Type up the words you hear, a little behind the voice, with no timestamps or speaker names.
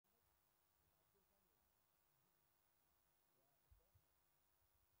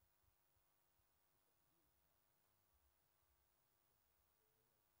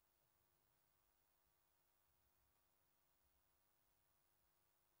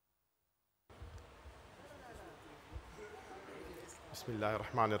Bismillah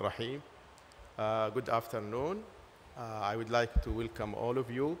ar-Rahman ar-Rahim. Good afternoon. I would like to welcome all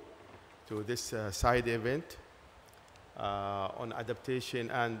of you to this side event on adaptation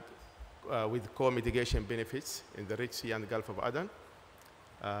and with co-mitigation benefits in the Red Sea and Gulf of Aden.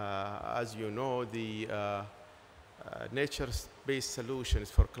 As you know, the nature-based solutions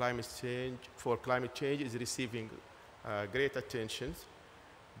for climate change is receiving great attention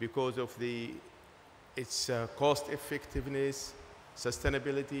because of its cost effectiveness,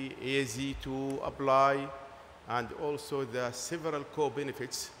 sustainability, easy to apply, and also the several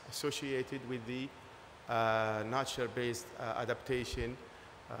co-benefits associated with the nature-based adaptation.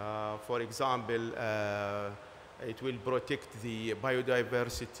 For example, it will protect the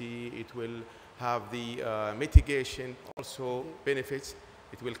biodiversity, it will have the mitigation also benefits,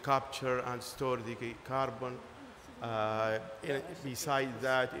 it will capture and store the carbon. Besides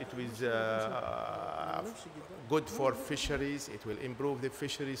that, it was good for fisheries, it will improve the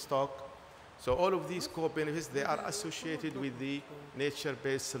fishery stock. So all of these co-benefits, they are associated with the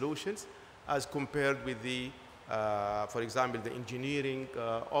nature-based solutions as compared with the, for example, the engineering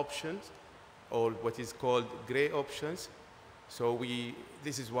options or what is called gray options. So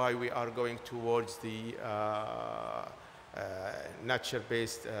this is why we are going towards the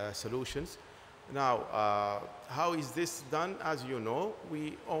nature-based solutions. Now, how is this done? As you know,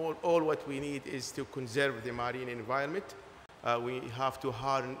 all what we need is to conserve the marine environment. We have to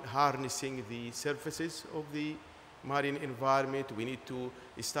harnessing the surfaces of the marine environment. We need to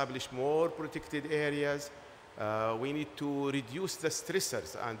establish more protected areas. We need to reduce the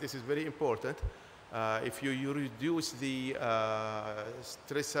stressors, and this is very important. If you reduce the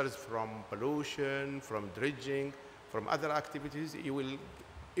stressors from pollution, from dredging, from other activities, you will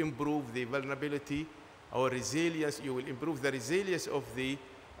improve the vulnerability or resilience. You will improve the resilience of the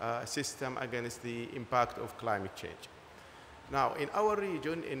system against the impact of climate change. Now, in our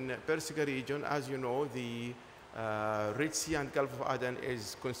region, in Persica region, as you know, the Red Sea and Gulf of Aden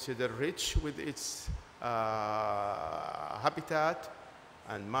is considered rich with its habitat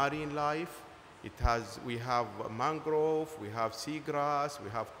and marine life. We have mangrove, we have seagrass, we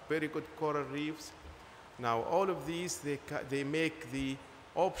have very good coral reefs. Now, all of these, they make the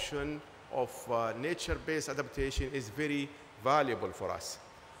option of nature-based adaptation is very valuable for us.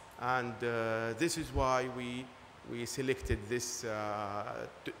 And this is why we selected this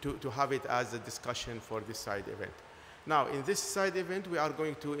to have it as a discussion for this side event. Now, in this side event, we are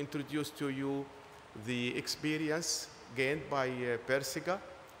going to introduce to you the experience gained by Persica.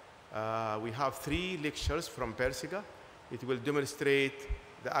 We have 3 lectures from Persica. It will demonstrate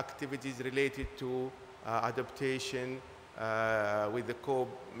the activities related to adaptation with the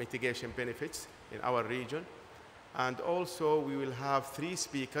co-mitigation benefits in our region. And also we will have 3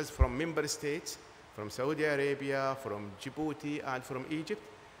 speakers from member states, from Saudi Arabia, from Djibouti, and from Egypt.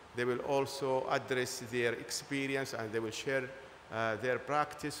 They will also address their experience and they will share their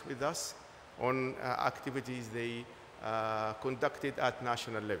practice with us on activities they conducted at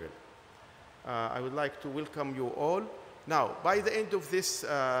national level. I would like to welcome you all. Now, by the end of this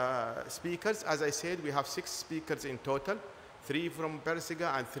speakers, as I said, we have 6 speakers in total, 3 from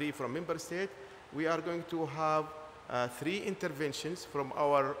Persica and 3 from member state. We are going to have 3 interventions from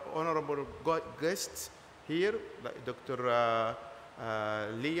our honorable guests here, like Dr.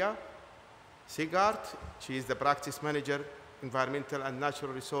 Leah Sigart. She is the practice manager, environmental and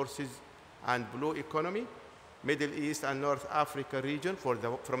natural resources and blue economy, Middle East and North Africa region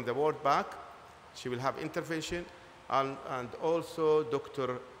from the World Bank. She will have intervention. And also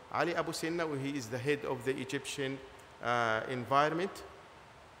Dr. Ali Abu Sinna, he is the head of the Egyptian environment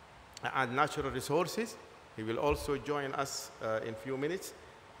and natural resources. He will also join us in a few minutes.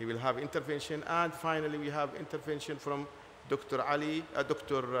 He will have intervention. And finally, we have intervention from Dr. Hanafi,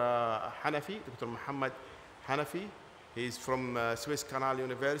 Dr. Muhammad Hanafi. He is from Suez Canal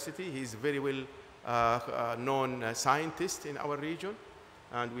University. He is a very well known scientist in our region.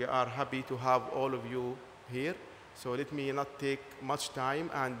 And we are happy to have all of you here. So let me not take much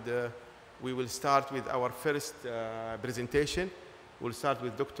time, and we will start with our first presentation. We'll start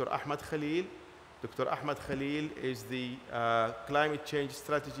with Dr. Ahmed Khalil. Dr. Ahmed Khalil is the climate change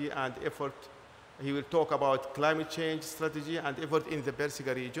strategy and effort. He will talk about climate change strategy and effort in the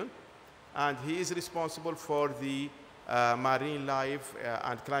Persica region. And he is responsible for the marine life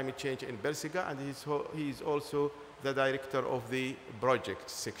and climate change in Persica, and he is also the director of the project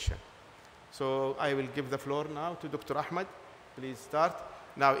section. So I will give the floor now to Dr. Ahmed. Please start.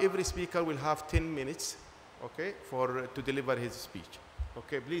 Now every speaker will have 10 minutes, okay, to deliver his speech.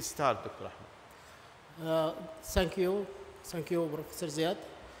 Okay, please start, Dr. Ahmed. Thank you, Professor Ziad.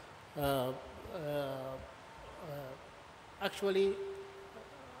 Actually,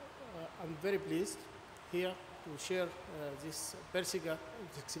 I'm very pleased here to share this Persiga,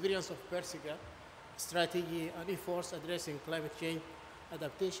 the experience of Persiga strategy and efforts addressing climate change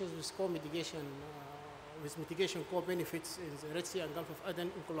adaptations with co-mitigation, with mitigation co-benefits in the Red Sea and Gulf of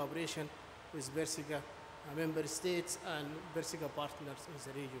Aden in collaboration with Persiga member states and Persiga partners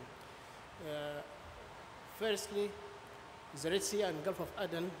in the region. Firstly, the Red Sea and Gulf of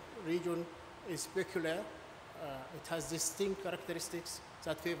Aden region is peculiar. It has distinct characteristics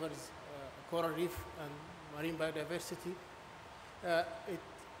that favors coral reef and marine biodiversity.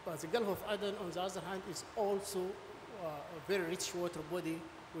 But the Gulf of Aden, on the other hand, is also a very rich water body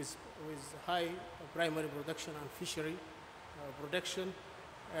with high primary production and fishery production.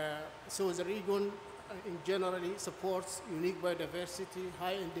 So the region in generally supports unique biodiversity,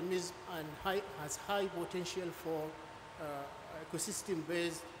 high endemism, and has high potential for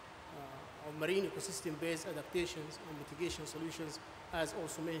ecosystem-based or marine ecosystem-based adaptations and mitigation solutions, as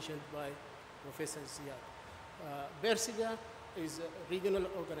also mentioned by Professor Ziad. Persiga is a regional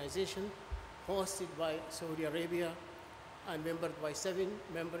organization hosted by Saudi Arabia and membered by 7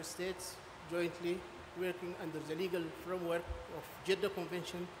 member states, jointly working under the legal framework of Jeddah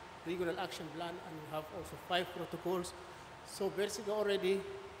Convention, Regional Action Plan, and we have also 5 protocols. So Persiga already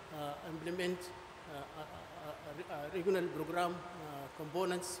implement a regional program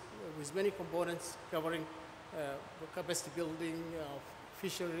components with many components covering capacity building,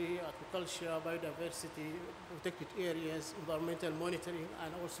 fishery, agriculture, biodiversity, protected areas, environmental monitoring,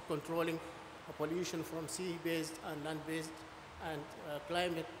 and also controlling pollution from sea-based and land-based, and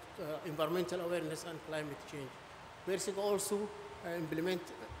climate, environmental awareness and climate change. Persiga also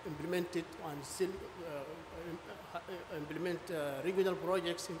implemented and still implement regional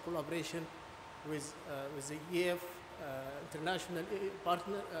projects in collaboration with the EF, international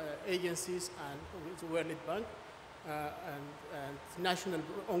partner agencies, and with the World Bank, and national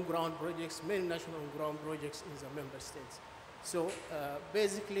on-ground projects, many national on-ground projects in the member states. So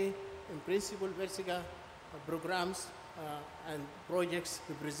basically, in principle, Persiga programs and projects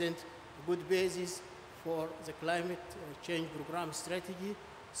represent a good basis for the climate change program strategy.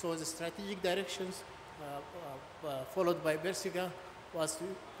 So the strategic directions followed by Persiga was to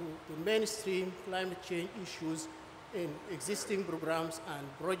mainstream climate change issues in existing programs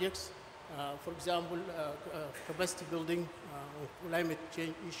and projects. For example, capacity building on climate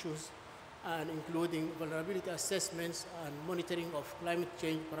change issues, and including vulnerability assessments and monitoring of climate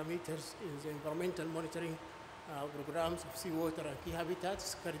change parameters in the environmental monitoring programs of seawater and key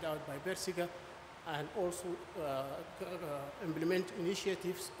habitats carried out by Persiga, and also implement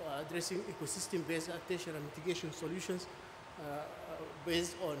initiatives addressing ecosystem-based adaptation and mitigation solutions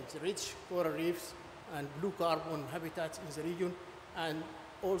based on the rich coral reefs and blue carbon habitats in the region, and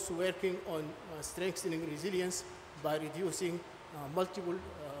also working on strengthening resilience by reducing multiple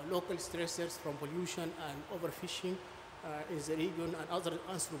local stressors from pollution and overfishing in the region, and other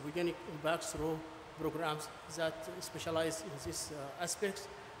anthropogenic impacts through programs that specialize in these aspects,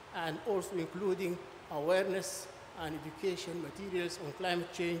 and also including awareness and education materials on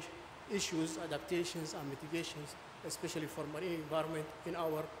climate change issues, adaptations, and mitigations, especially for marine environment in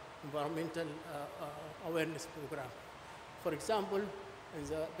our environmental awareness program. For example, in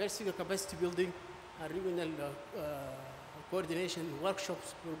the Persiga capacity building and regional coordination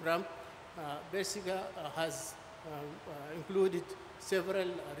workshops program, Persiga has included several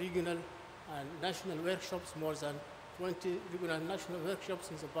regional and national workshops, more than 20 regional and national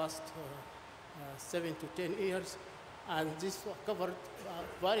workshops in the past 7 to 10 years. And this covered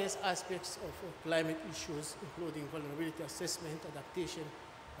various aspects of climate issues, including vulnerability assessment, adaptation,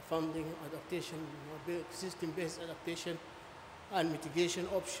 funding, adaptation, system-based adaptation, and mitigation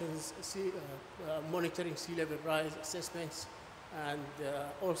options, monitoring sea level rise assessments, and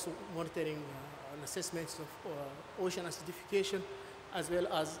also monitoring and assessments of ocean acidification, as well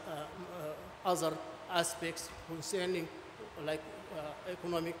as other aspects concerning like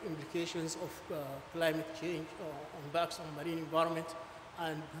economic implications of climate change impacts on marine environment,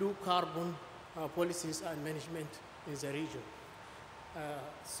 and blue carbon policies and management in the region.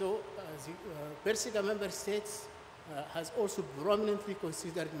 The Persiga member states has also prominently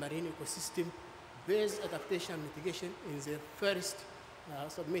considered marine ecosystem-based adaptation and mitigation in their first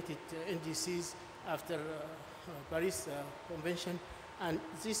submitted NDCs after Paris Convention, and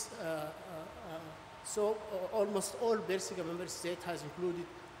this almost all Persiga member states has included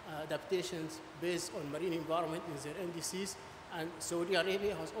adaptations based on marine environment in their NDCs, and Saudi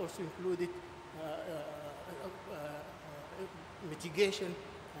Arabia has also included mitigation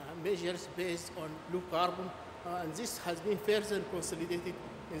measures based on blue carbon, and this has been further consolidated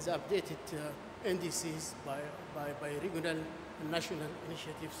in the updated NDCs by regional and national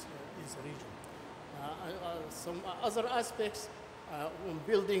initiatives in the region. Some other aspects on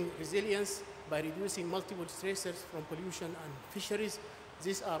building resilience by reducing multiple stressors from pollution and fisheries.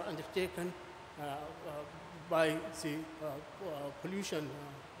 These are undertaken by the pollution,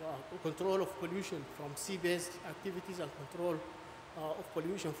 control of pollution from sea-based activities and control of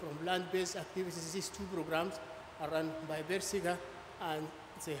pollution from land-based activities. These two programs are run by Bersiga, and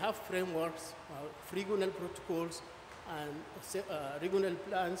they have frameworks, regional protocols, and regional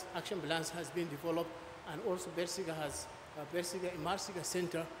plans, action plans has been developed, and also Bersiga has Bersiga Marsiga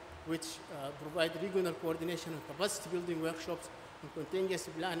Center, which provide regional coordination and capacity building workshops in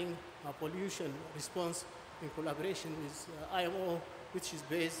contingency planning, pollution response in collaboration with IMO, which is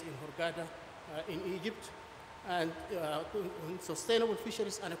based in Hurghada in Egypt. And on sustainable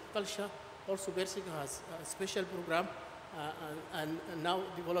fisheries and aquaculture, also Bersiga has a special program and now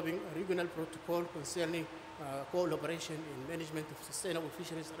developing a regional protocol concerning collaboration in management of sustainable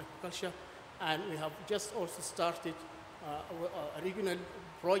fisheries and aquaculture. And we have just also started a regional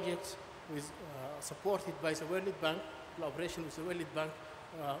project with, supported by the World Bank, collaboration with the World Bank,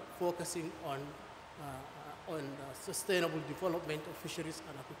 focusing on sustainable development of fisheries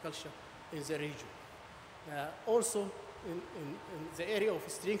and aquaculture in the region. Also, in the area of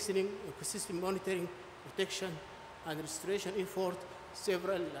strengthening ecosystem monitoring, protection, and restoration effort,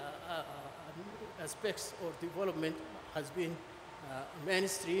 several aspects of development has been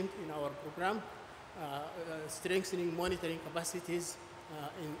mainstreamed in our program, strengthening monitoring capacities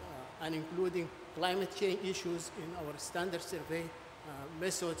and including climate change issues in our standard survey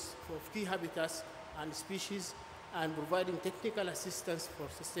methods for key habitats and species, and providing technical assistance for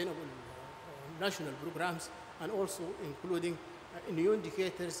sustainable national programs, and also including new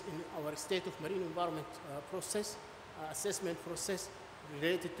indicators in our state of marine environment process, assessment process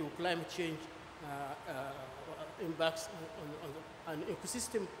related to climate change impacts on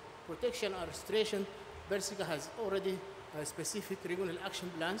ecosystem protection and restoration. Bersiga has already specific regional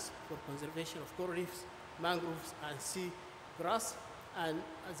action plans for conservation of coral reefs, mangroves, and sea grass, and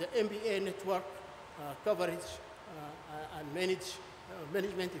the MBA network coverage and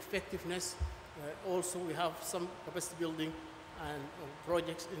management effectiveness. Also, we have some capacity building and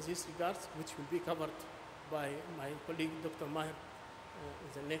projects in this regard, which will be covered by my colleague, Dr. Maher,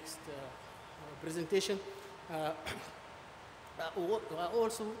 in the next presentation.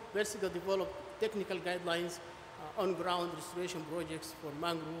 Also, Bersiga developed technical guidelines on-ground restoration projects for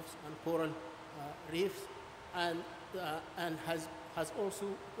mangroves and coral reefs, and has also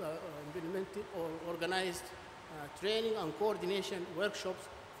implemented or organized training and coordination workshops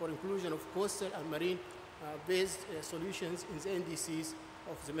for inclusion of coastal and marine based solutions in the NDCs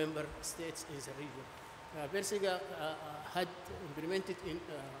of the member states in the region. Bersiga had implemented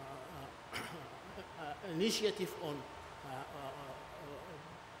initiative on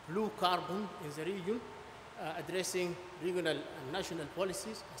blue carbon in the region, addressing regional and national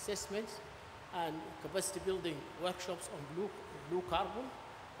policies, assessments, and capacity building workshops on blue carbon,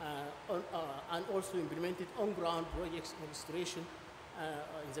 and also implemented on-ground projects on restoration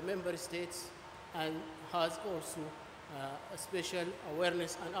in the member states, and has also a special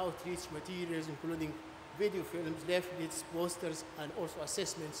awareness and outreach materials, including video films, leaflets, posters, and also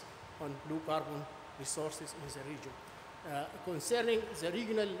assessments on blue carbon resources in the region. Concerning the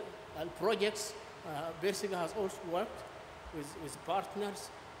regional projects, Bersiga has also worked with partners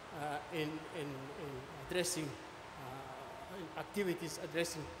in addressing activities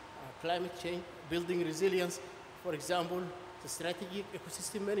addressing climate change, building resilience. For example, the strategic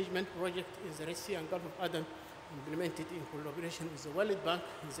ecosystem management project in the Red Sea and Gulf of Aden, implemented in collaboration with the World Bank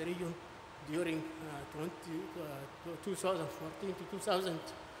in the region during 2014 to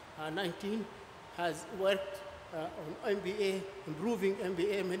 2019, has worked on MBA, improving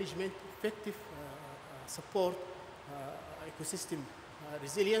MBA management, effective support, ecosystem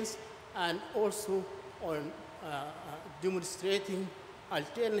resilience, and also on demonstrating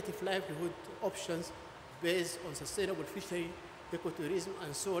alternative livelihood options based on sustainable fishery, ecotourism,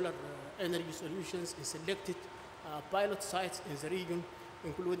 and solar energy solutions in selected pilot sites in the region,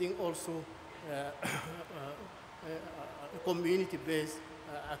 including also community-based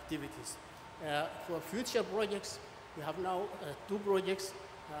activities. For future projects, we have now two projects,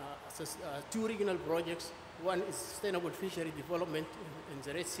 two regional projects. One is sustainable fishery development in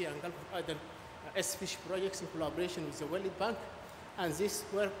the Red Sea and Gulf of Aden, S-Fish projects in collaboration with the World Bank, and this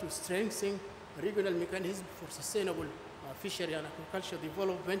work to strengthen regional mechanism for sustainable fishery and aquaculture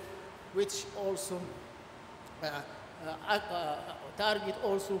development, which also target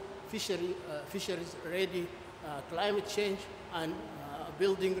also fisheries-ready climate change and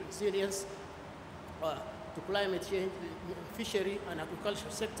building resilience to climate change in fishery and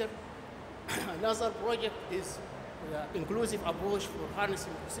aquaculture sector, Another project is the inclusive approach for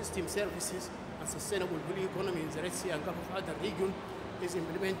harnessing ecosystem services and sustainable blue economy in the Red Sea and Gulf of Aden region is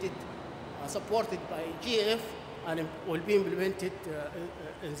implemented, supported by GF, and will be implemented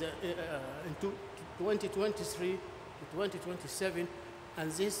in 2023 to 2027.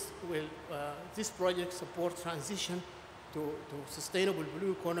 And this project support transition to sustainable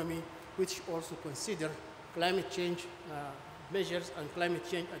blue economy, which also consider climate change measures and climate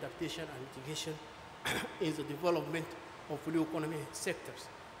change adaptation and mitigation in the development of blue economy sectors.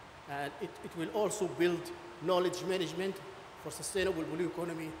 And it will also build knowledge management for sustainable blue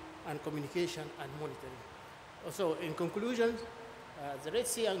economy and communication and monitoring. So in conclusion, the Red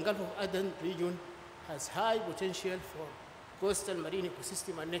Sea and Gulf of Aden region has high potential for coastal marine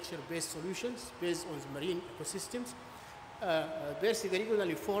ecosystem and nature-based solutions based on the marine ecosystems. Basically,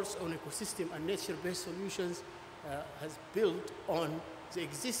 regional efforts on ecosystem and nature-based solutions has built on the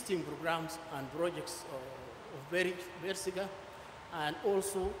existing programs and projects of Bersiga, and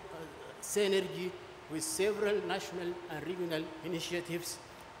also synergy with several national and regional initiatives.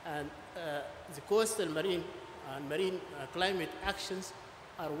 And the coastal marine and marine climate actions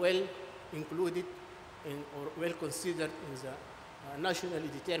are well included or well considered in the nationally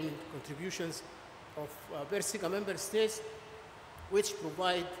determined contributions of Bersiga member states, which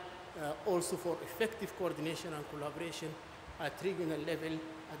provide also for effective coordination and collaboration at regional level,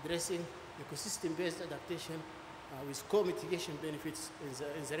 addressing ecosystem-based adaptation with co-mitigation benefits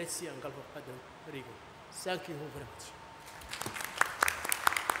in the Red Sea and Gulf of Aden region. Thank you very much.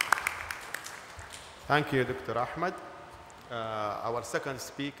 Thank you, Dr. Ahmed. Our second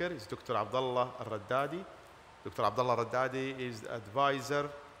speaker is Dr. Abdullah Al-Raddadi. Dr. Abdullah Al-Raddadi is advisor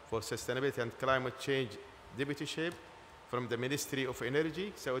for sustainability and climate change deputyship from the Ministry of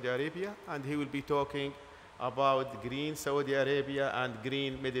Energy, Saudi Arabia, and he will be talking about Green Saudi Arabia and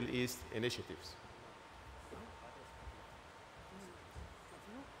Green Middle East initiatives.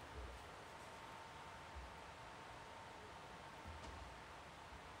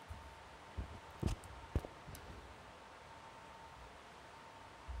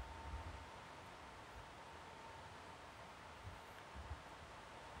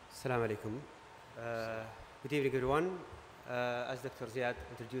 Assalamu alaikum. Good evening, everyone. As Dr. Ziad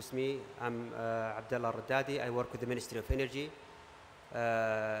introduced me, I'm Abdullah Raddadi. I work with the Ministry of Energy,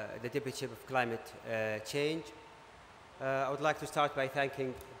 the Deputy of Climate Change. I would like to start by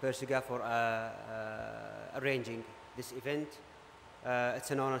thanking Bersiga for arranging this event.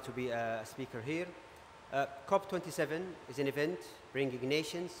 It's an honor to be a speaker here. COP27 is an event bringing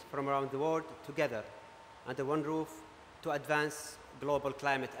nations from around the world together under one roof to advance global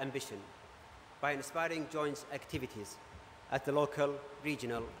climate ambition by inspiring joint activities at the local,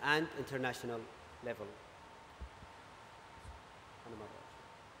 regional, and international level.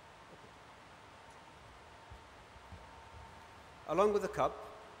 Along with the COP,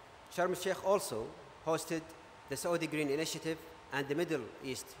 Sharm el-Sheikh also hosted the Saudi Green Initiative and the Middle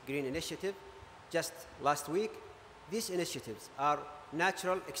East Green Initiative just last week. These initiatives are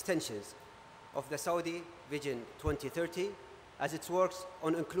natural extensions of the Saudi Vision 2030, as it works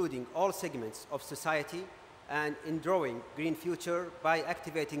on including all segments of society and in drawing green future by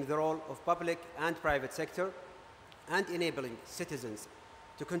activating the role of public and private sector and enabling citizens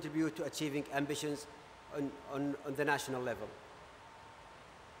to contribute to achieving ambitions on the national level.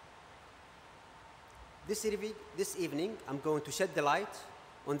 This evening, I'm going to shed the light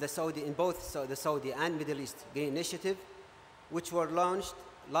on both the Saudi and Middle East Green Initiative, which were launched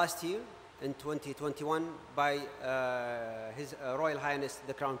last year in 2021 by His Royal Highness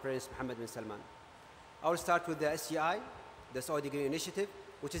the Crown Prince Mohammed bin Salman. I will start with the SGI, the Saudi Green Initiative,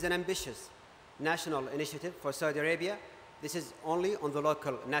 which is an ambitious national initiative for Saudi Arabia. This is only on the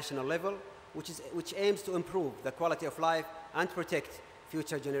local national level, which aims to improve the quality of life and protect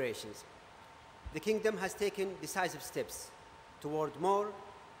future generations. The Kingdom has taken decisive steps toward more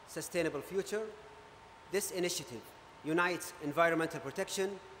sustainable future. This initiative unites environmental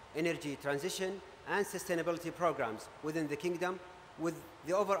protection, energy transition, and sustainability programs within the Kingdom with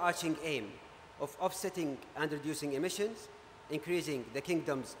the overarching aim of offsetting and reducing emissions, increasing the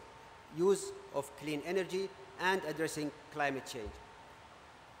Kingdom's use of clean energy, and addressing climate change.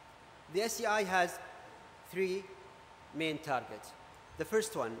 The SCI has three main targets. The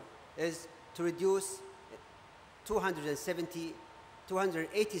first one is to reduce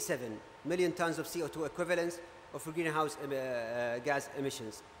 287 million tons of CO2 equivalents of greenhouse gas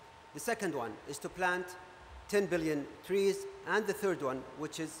emissions. The second one is to plant 10 billion trees, and the third one,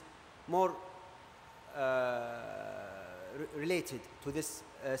 which is more related to this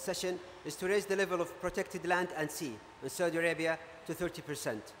session, is to raise the level of protected land and sea in Saudi Arabia to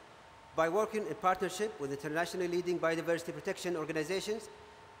 30%. By working in partnership with internationally leading biodiversity protection organizations,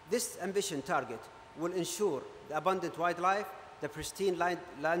 this ambition target will ensure the abundant wildlife, the pristine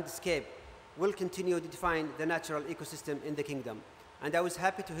landscape will continue to define the natural ecosystem in the kingdom. And I was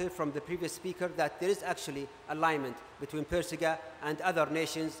happy to hear from the previous speaker that there is actually alignment between Persiga and other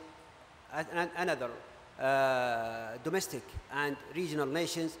nations and other domestic and regional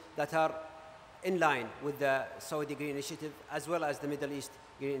nations that are in line with the Saudi Green Initiative as well as the Middle East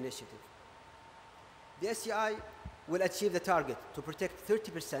Green Initiative. The SCI will achieve the target to protect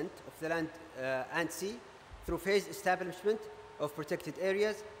 30% of the land and sea through phased establishment of protected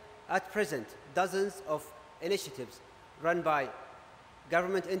areas. At present, dozens of initiatives run by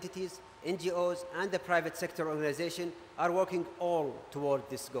government entities, NGOs, and the private sector organization are working all toward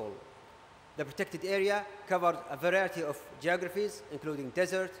this goal. The protected area covers a variety of geographies, including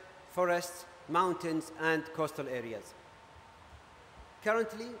desert, forests, mountains, and coastal areas.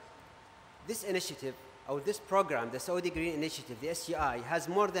 Currently, this initiative, or this program, the Saudi Green Initiative, the SCI, has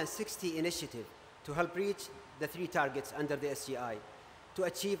more than 60 initiatives to help reach the 3 targets under the SCI to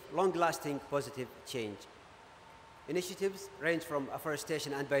achieve long-lasting positive change. Initiatives range from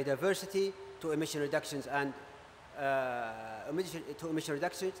afforestation and biodiversity to emission reductions and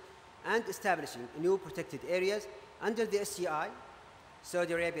establishing new protected areas. Under the SCI,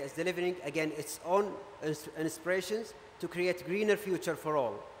 Saudi Arabia is delivering again its own inspirations to create a greener future for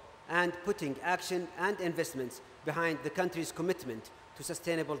all and putting action and investments behind the country's commitment to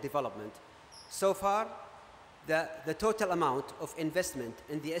sustainable development. So far, the total amount of investment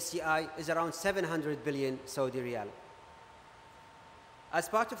in the SCI is around 700 billion Saudi riyal. As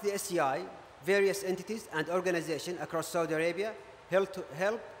part of the SCI, various entities and organizations across Saudi Arabia help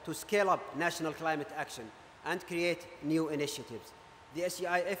to scale up national climate action and create new initiatives. The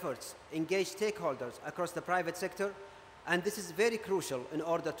SCI efforts engage stakeholders across the private sector, and this is very crucial in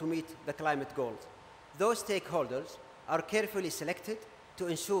order to meet the climate goals. Those stakeholders are carefully selected to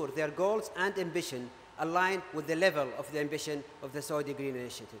ensure their goals and ambition align with the level of the ambition of the Saudi Green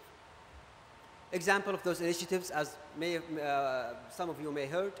Initiative. Example of those initiatives, as some of you may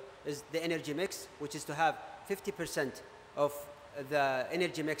have heard, is the energy mix, which is to have 50% of the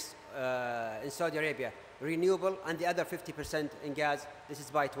energy mix in Saudi Arabia renewable and the other 50% in gas. This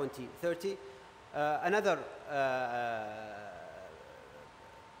is by 2030. Another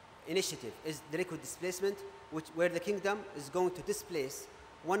initiative is the liquid displacement, where the kingdom is going to displace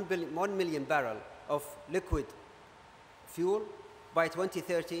 1 million barrels of liquid fuel by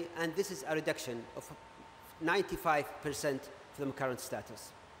 2030, and this is a reduction of 95% from current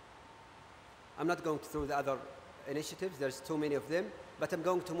status. I'm not going through the other initiatives, there's too many of them, but I'm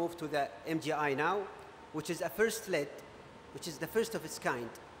going to move to the MGI now, which is the first of its kind,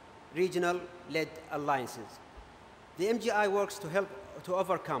 regional-led alliances. The MGI works to help to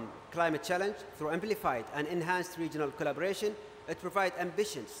overcome climate challenge through amplified and enhanced regional collaboration. It provides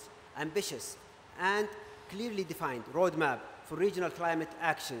ambitious and clearly defined roadmap for regional climate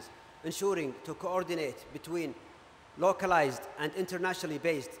actions, ensuring to coordinate between localized and internationally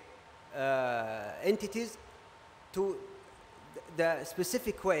based entities to the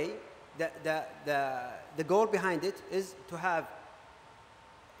specific way. The goal behind it is to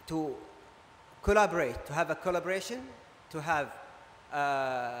collaborate, to have a collaboration, to have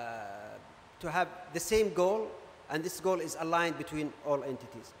the same goal, and this goal is aligned between all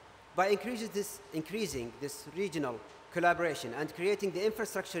entities. By increasing this regional collaboration and creating the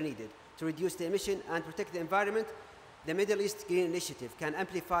infrastructure needed to reduce the emission and protect the environment, the Middle East Green Initiative can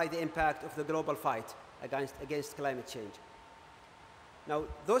amplify the impact of the global fight against climate change. Now,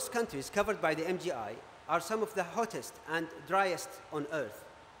 those countries covered by the MGI are some of the hottest and driest on Earth,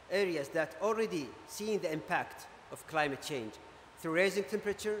 areas that already seeing the impact of climate change through rising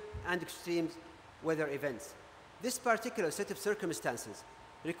temperature and extreme weather events. This particular set of circumstances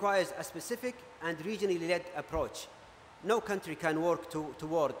requires a specific and regionally led approach. No country can work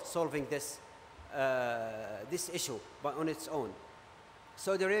toward solving this issue on its own.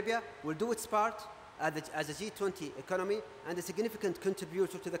 Saudi Arabia will do its part as a G20 economy and a significant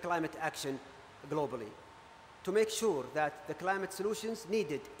contributor to the climate action globally, to make sure that the climate solutions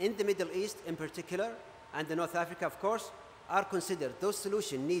needed in the Middle East in particular, and the North Africa, of course, are considered, those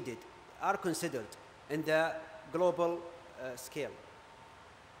solutions needed are considered in the global scale.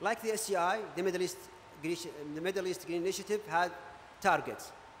 Like the SCI, the Middle East Green Initiative had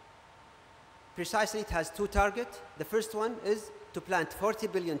targets. Precisely, it has 2 targets. The first one is to plant 40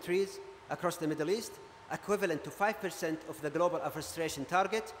 billion trees across the Middle East, equivalent to 5% of the global afforestation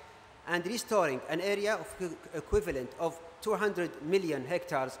target, and restoring an area of equivalent of 200 million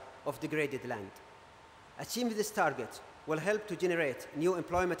hectares of degraded land. Achieving this target will help to generate new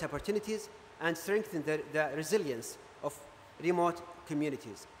employment opportunities and strengthen the resilience of remote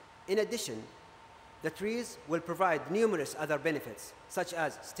communities. In addition, the trees will provide numerous other benefits, such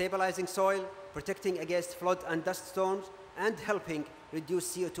as stabilizing soil, protecting against flood and dust storms, and helping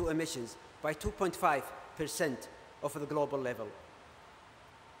reduce CO2 emissions by 2.5% of the global level.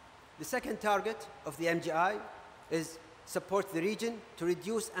 The second target of the MGI is support the region to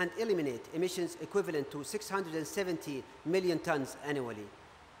reduce and eliminate emissions equivalent to 670 million tons annually.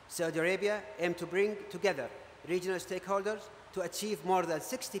 Saudi Arabia aims to bring together regional stakeholders to achieve more than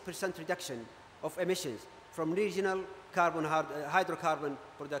 60% reduction of emissions from regional hydrocarbon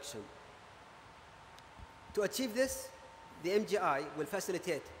production. To achieve this, the MGI will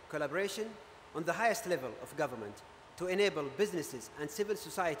facilitate collaboration on the highest level of government to enable businesses and civil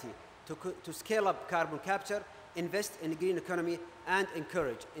society to scale up carbon capture, invest in the green economy, and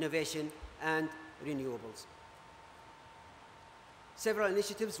encourage innovation and renewables. Several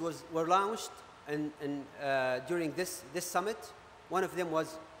initiatives were launched during this summit. One of them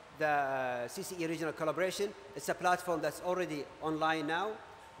was the CCE Regional Collaboration. It's a platform that's already online now.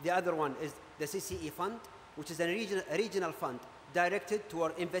 The other one is the CCE Fund, which is a regional fund directed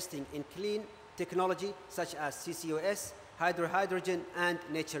toward investing in clean technology such as CCUS, hydrogen, and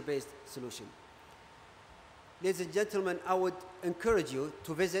nature-based solutions. Ladies and gentlemen, I would encourage you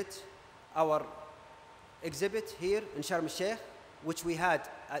to visit our exhibit here in Sharm el-Sheikh, which we had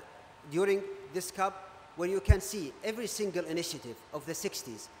during this CUP, where you can see every single initiative of the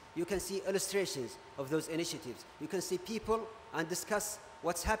 60s. You can see illustrations of those initiatives. You can see people and discuss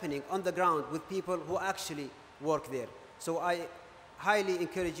what's happening on the ground with people who actually work there. So I highly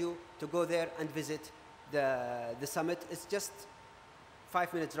encourage you to go there and visit the summit. It's just a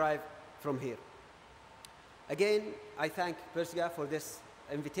 5-minute drive from here. Again, I thank Persiga for this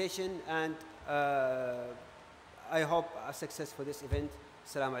invitation, and I hope a success for this event.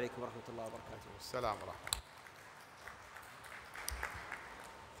 Assalamu alaikum wa rahmatullahi wa barakatuh. Assalam wa rahmatullah.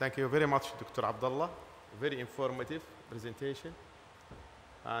 Thank you very much, Dr. Abdullah. Very informative presentation.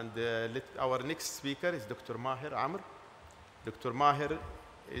 And our next speaker is Dr. Maher Amr. Dr. Maher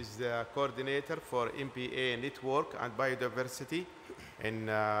is the coordinator for MPA Network and Biodiversity in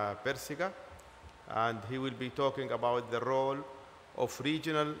Persiga. And he will be talking about the role of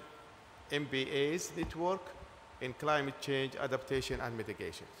regional MPAs network in climate change, adaptation, and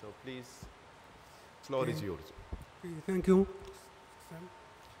mitigation. So please, floor is yours. Thank you.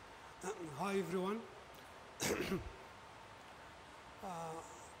 Hi, everyone.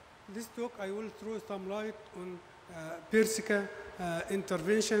 This talk, I will throw some light on Persica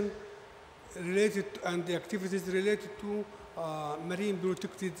intervention related and the activities related to marine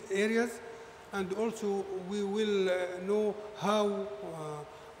protected areas. And also, we will know how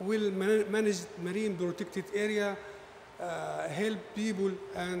will manage marine protected area help people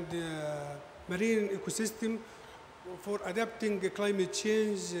and marine ecosystem for adapting climate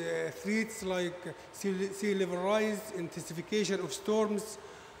change threats like sea level rise, intensification of storms,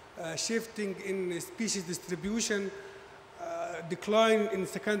 shifting in species distribution, decline in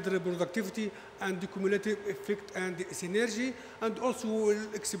secondary productivity, and the cumulative effect and synergy. And also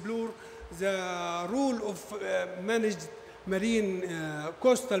we'll explore the role of managed marine,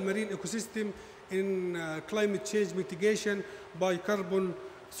 coastal marine ecosystem in climate change mitigation by carbon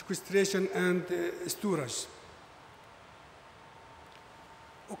sequestration and storage.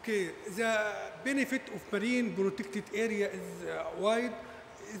 Okay, the benefit of marine protected area is wide.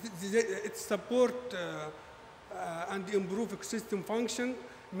 It support and improve ecosystem function,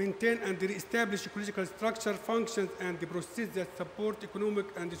 maintain and re-establish ecological structure, functions, and the processes that support economic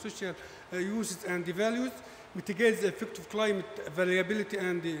and social uses and values, mitigate the effect of climate variability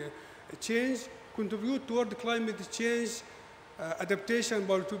and change, contribute toward climate change adaptation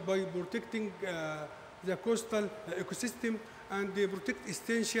by protecting the coastal ecosystem, and they protect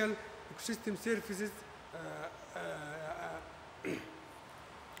essential ecosystem services.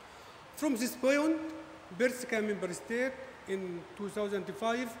 From this point, Persica member state in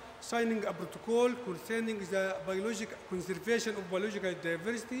 2005 signing a protocol concerning the conservation of biological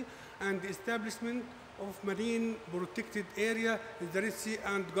diversity and the establishment of marine protected area in the Red Sea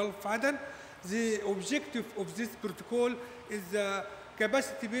and Gulf Aden. The objective of this protocol is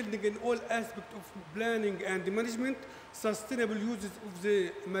capacity building in all aspects of planning and management, sustainable uses of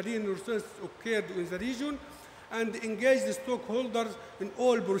the marine resources occurred in the region, and engage the stakeholders in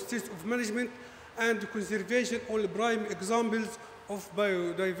all processes of management and conservation, all prime examples of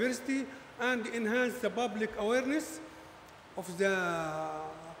biodiversity, and enhance the public awareness of the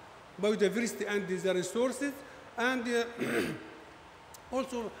biodiversity and the resources, and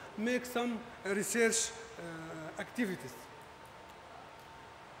also make some research activities.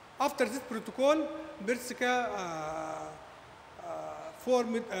 After this protocol, Persica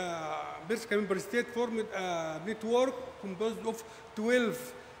Persica member state formed a network composed of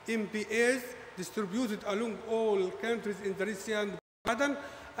 12 MPAs distributed along all countries in the region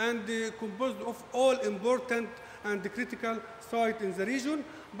and composed of all important and critical sites in the region.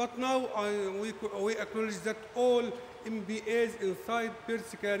 But now we acknowledge that all MPAs inside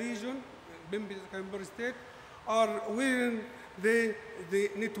Persica region, member state, are within the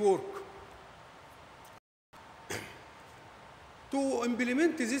network. To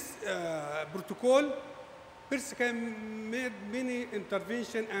implement this protocol, Persica made many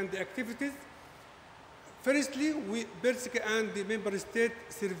interventions and activities. Firstly, Persica and the member state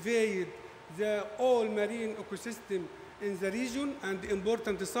surveyed the all marine ecosystem in the region and the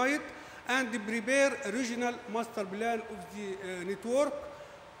important site and prepare a regional master plan of the network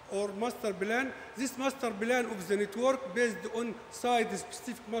or master plan. This master plan of the network based on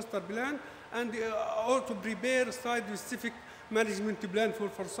site-specific master plan and also prepare site-specific management plan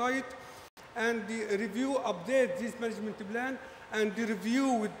for site and review, update this management plan and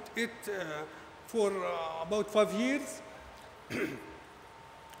review it for about 5 years.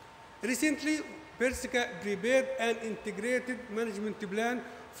 Recently, Persica prepared an integrated management plan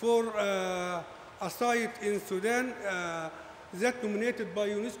for a site in Sudan that nominated by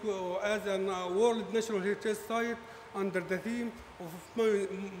UNESCO as a World National Heritage Site under the theme of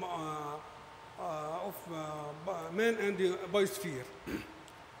man and the biosphere.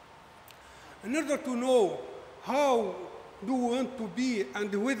 In order to know how do we want to be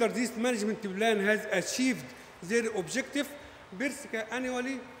and whether this management plan has achieved their objective, Persica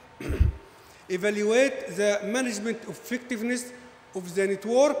annually evaluate the management effectiveness of the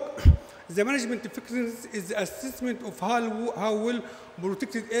network. The management effectiveness is the assessment of how well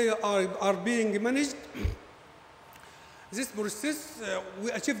protected areas are being managed. This process, we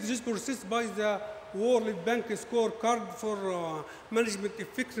achieved this process by the World Bank scorecard for management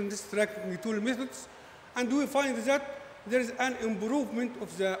effectiveness tracking tool methods. And we find that there is an improvement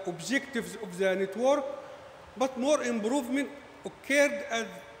of the objectives of the network, but more improvement occurred at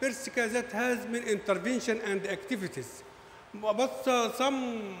Persica that has many intervention and activities. But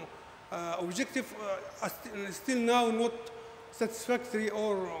some objectives are still now not satisfactory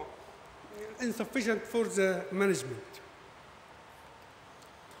or insufficient for the management.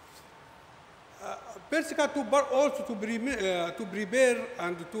 Persica also to prepare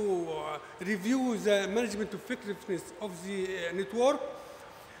and to review the management effectiveness of the network,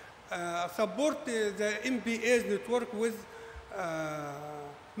 support the MPA's network with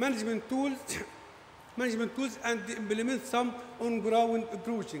management tools and implement some on-ground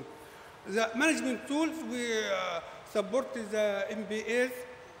approaching. The management tools, we support the MPAs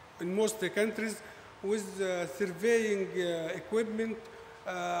in most countries with surveying equipment,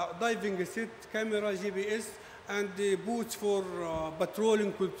 diving set, camera, GPS, and boots for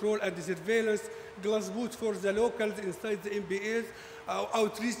patrolling, control, and surveillance, glass boots for the locals inside the MPAs,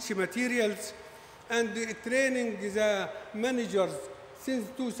 outreach materials, and training the managers.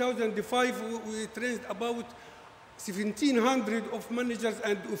 Since 2005, we trained about 1,700 of managers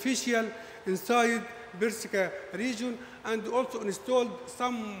and officials inside Persica region, and also installed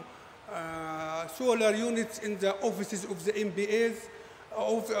some solar units in the offices of the MPAs,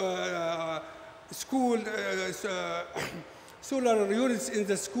 of school, solar units in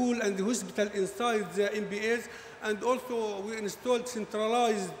the school and the hospital inside the MPAs, and also we installed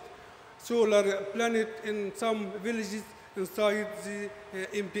centralized solar planet in some villages inside the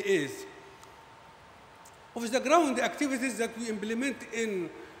MPAs. Of the ground activities that we implement in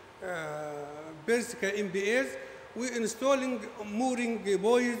Persica MPAs, we're installing mooring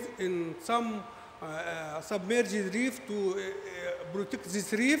buoys in some submerged reef to protect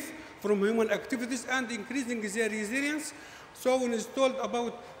this reef from human activities and increasing their resilience. So we installed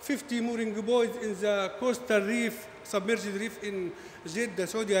about 50 mooring buoys in the coastal reef, submerged reef in Jeddah,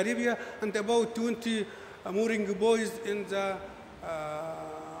 Saudi Arabia, and about 20 mooring buoys in the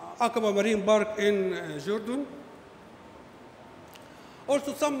Aqaba Marine Park in Jordan.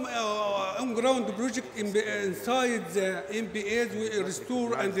 Also some on-ground project inside the MPAs, we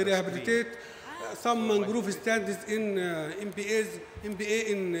restore and rehabilitate some mangrove stands in MPA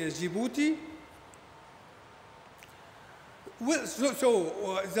in Djibouti. Well, so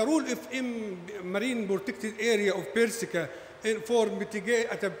the role of marine protected area of Persica for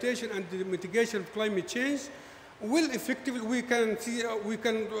adaptation and mitigation of climate change will effectively, we can see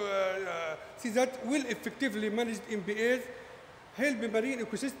that will effectively managed MPAs help the marine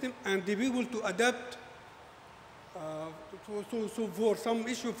ecosystem and the people to adapt So for some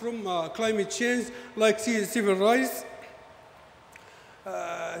issue from climate change, like civil rights,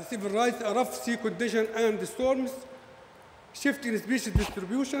 rough sea condition and storms, shift in species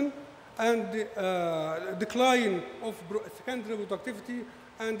distribution, and decline of secondary productivity,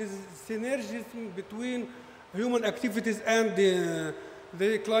 and the synergism between human activities and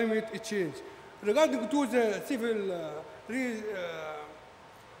the climate change. Regarding to the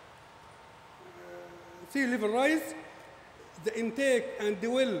sea level rise, the intake and the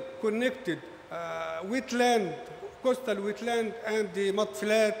well-connected wetland, coastal wetland, and the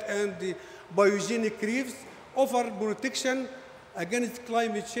mudflat and the biogenic reefs offer protection against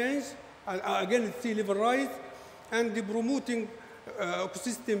climate change, against sea level rise, and the promoting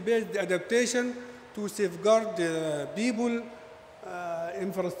ecosystem-based adaptation to safeguard people,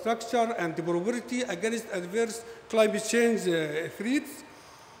 infrastructure, and the property against adverse climate change threats.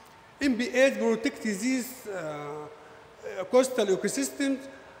 MBAs protect these coastal ecosystems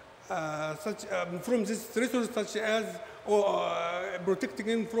from these resources, such as protecting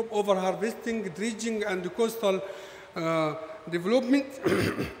them from overharvesting, dredging, and coastal development,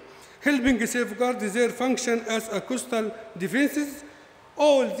 helping safeguard their function as a coastal defenses.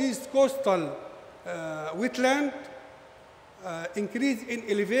 All these coastal wetland increase in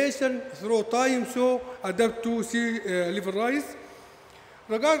elevation through time, so adapt to sea level rise.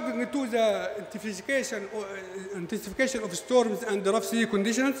 Regarding to the intensification of storms and rough sea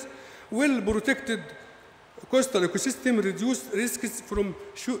conditions, well-protected coastal ecosystem reduce risks from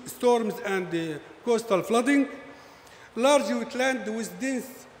storms and coastal flooding. Large wetland with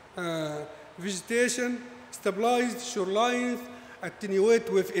dense vegetation stabilize shorelines, attenuate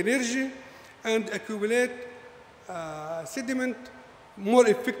with energy, and accumulate sediment more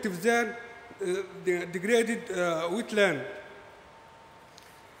effective than the degraded wetland.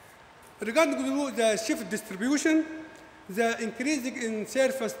 Regarding to the shift distribution, the increasing in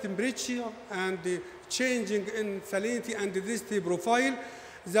surface temperature and the changing in salinity and density profile,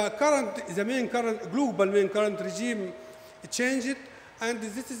 the global main current regime changed, and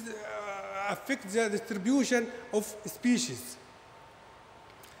this is affect the distribution of species.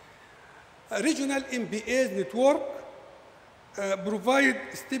 A regional MBA's network provide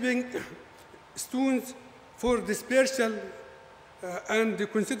stepping stones for dispersal and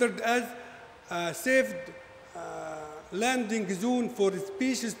considered as a safe landing zone for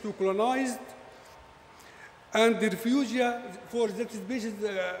species to colonize, and the refuge for that species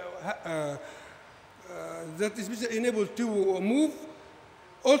unable to move.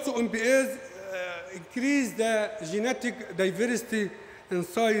 Also, MBAs increase the genetic diversity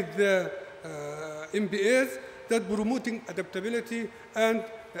inside the MBAs that promoting adaptability and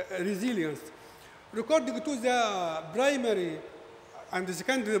resilience. According to the primary and the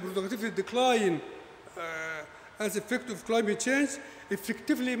secondary productivity decline as effect of climate change,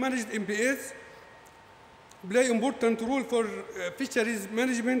 effectively managed MBAs play important role for fisheries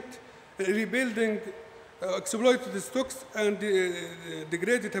management, rebuilding exploited stocks and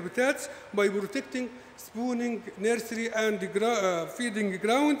degraded habitats by protecting spawning, nursery, and feeding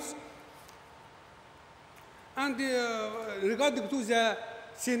grounds. And regarding to the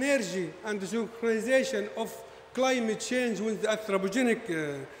synergy and the synchronization of climate change with the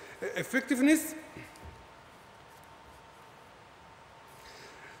anthropogenic effectiveness,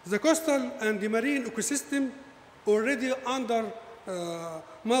 the coastal and the marine ecosystem already under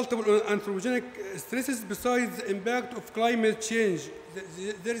multiple anthropogenic stresses besides the impact of climate change.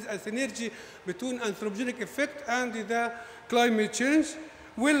 There is a synergy between anthropogenic effect and the climate change.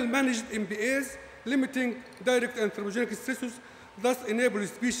 Well-managed MBAs limiting direct anthropogenic stresses thus enable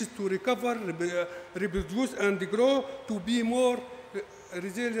species to recover, reproduce, and grow to be more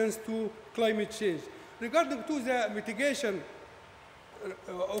resilient to climate change. Regarding to the mitigation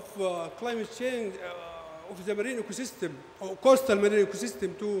of climate change of the marine ecosystem, or coastal marine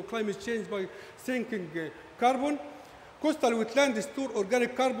ecosystem to climate change by sinking carbon, coastal wetlands store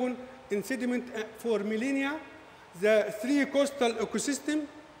organic carbon in sediment for millennia. The three coastal ecosystems,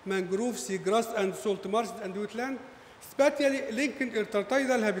 mangrove, seagrass, and salt marshes and wetland, spatially linking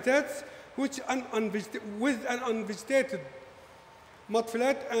intertidal habitats with an unvegetated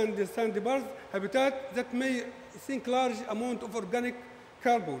mudflat and sandbars habitat that may sink large amount of organic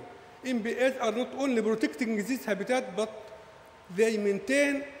carbon. MBAs are not only protecting this habitat, but they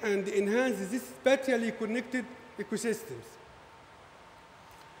maintain and enhance these spatially connected ecosystems.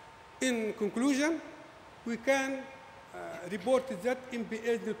 In conclusion, we can report that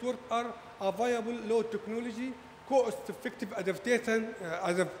MBAs network are a viable low technology, cost-effective adaptive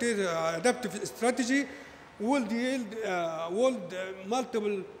strategy will yield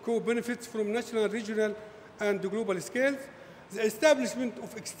multiple co-benefits from national, regional, and global scales. The establishment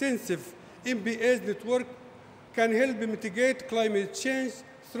of extensive MBAs network can help mitigate climate change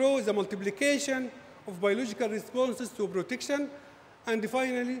through the multiplication of biological responses to protection. And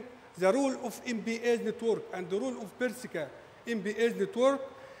finally, the role of MBAs network and the role of Persica MBAs network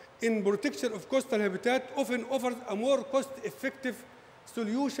in protection of coastal habitat often offers a more cost-effective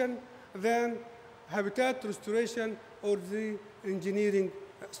solution than habitat restoration or the engineering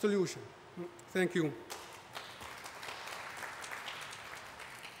solution. Thank you.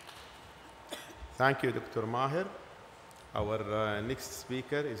 Thank you, Dr. Maher. Our next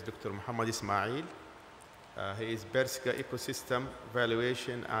speaker is Dr. Muhammad Ismail. He is Persica Ecosystem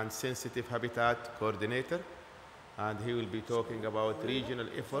Valuation and Sensitive Habitat Coordinator, and he will be talking about regional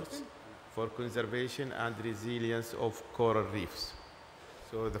efforts for conservation and resilience of coral reefs.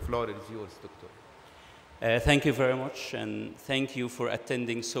 So the floor is yours, Doctor. Thank you very much, and thank you for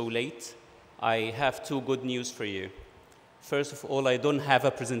attending so late. I have two good news for you. First of all, I don't have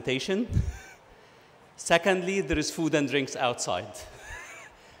a presentation. Secondly, there is food and drinks outside.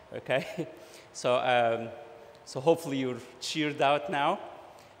 Okay? So hopefully you're cheered out now.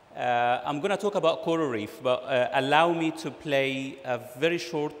 I'm going to talk about coral reef, but allow me to play a very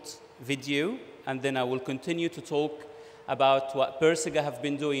short video, and then I will continue to talk about what Persica have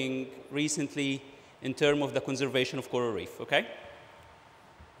been doing recently in terms of the conservation of coral reef, okay?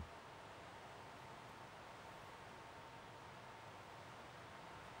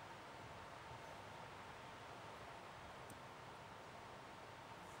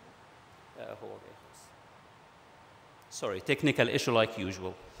 Sorry, technical issue like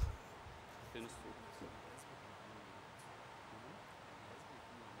usual.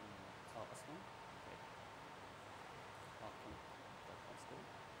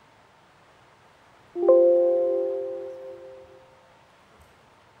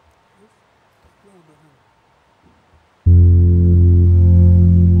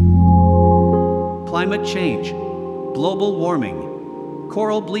 Climate change, global warming,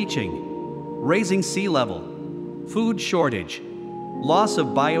 coral bleaching, raising sea level, food shortage, loss of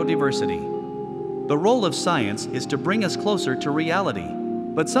biodiversity. The role of science is to bring us closer to reality,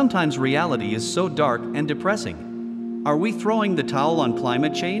 but sometimes reality is so dark and depressing. Are we throwing the towel on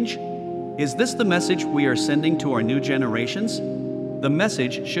climate change? Is this the message we are sending to our new generations? The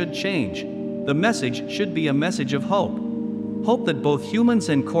message should change. The message should be a message of hope. Hope that both humans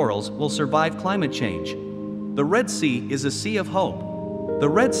and corals will survive climate change. The Red Sea is a sea of hope. The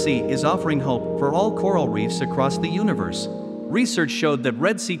Red Sea is offering hope for all coral reefs across the universe. Research showed that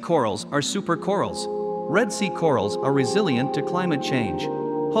Red Sea corals are supercorals. Red Sea corals are resilient to climate change.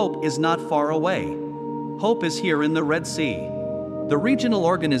 Hope is not far away. Hope is here in the Red Sea. The Regional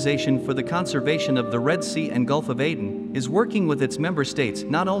Organization for the Conservation of the Red Sea and Gulf of Aden is working with its member states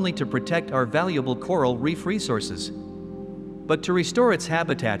not only to protect our valuable coral reef resources, but to restore its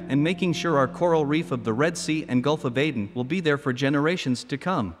habitat and making sure our coral reef of the Red Sea and Gulf of Aden will be there for generations to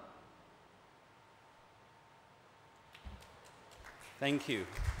come. Thank you.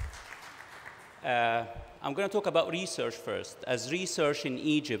 I'm going to talk about research first. As research in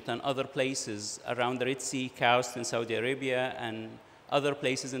Egypt and other places around the Red Sea coast in Saudi Arabia and other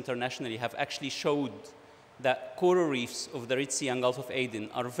places internationally have actually showed that coral reefs of the Red Sea and Gulf of Aden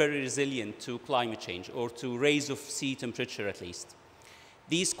are very resilient to climate change, or to rise of sea temperature at least.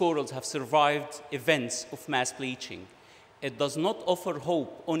 These corals have survived events of mass bleaching. It does not offer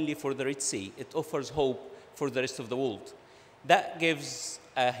hope only for the Red Sea, it offers hope for the rest of the world. That gives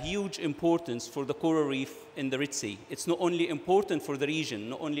a huge importance for the coral reef in the Red Sea. It's not only important for the region,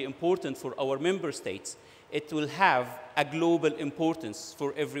 not only important for our member states, it will have a global importance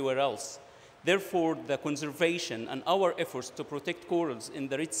for everywhere else. Therefore, the conservation and our efforts to protect corals in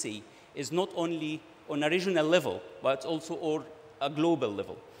the Red Sea is not only on a regional level, but also on a global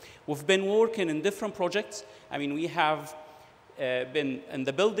level. We've been working in different projects. I mean, we have been in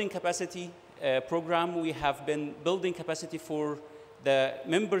the building capacity program. We have been building capacity for the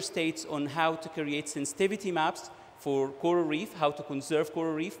member states on how to create sensitivity maps for coral reef, how to conserve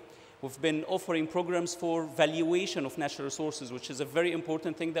coral reef. We've been offering programs for valuation of natural resources, which is a very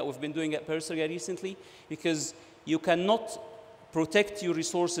important thing that we've been doing at Persica recently, because you cannot protect your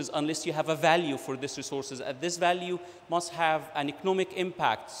resources unless you have a value for these resources. And this value must have an economic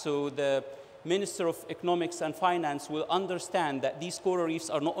impact. So the Minister of Economics and Finance will understand that these coral reefs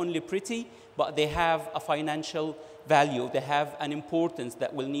are not only pretty, but they have a financial value. They have an importance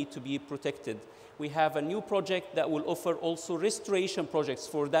that will need to be protected. We have a new project that will offer also restoration projects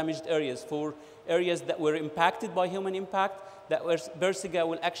for damaged areas, for areas that were impacted by human impact, that Persica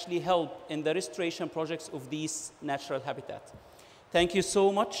will actually help in the restoration projects of these natural habitat. Thank you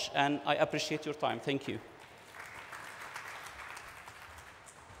so much, and I appreciate your time. Thank you.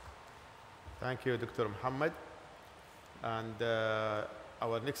 Thank you, Dr. Muhammad. And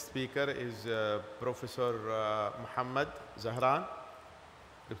our next speaker is Professor Muhammad Zahran.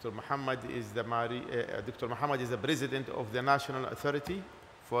 Dr. Muhammad is the president of the National Authority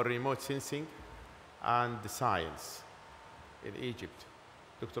for Remote Sensing and Science in Egypt.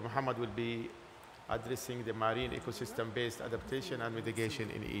 Dr. Muhammad will be addressing the marine ecosystem-based adaptation and mitigation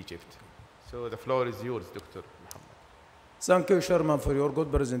in Egypt. So the floor is yours, Dr. Muhammad. Thank you, Chairman, for your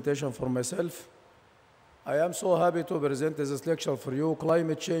good presentation for myself. I am so happy to present this lecture for you,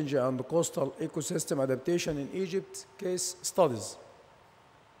 Climate Change and Coastal Ecosystem Adaptation in Egypt Case Studies.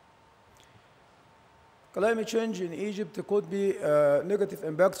 Climate change in Egypt could be, negative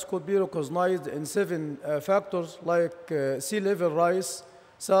impacts could be recognized in 7 factors like sea level rise,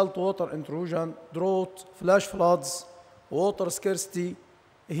 salt water intrusion, drought, flash floods, water scarcity,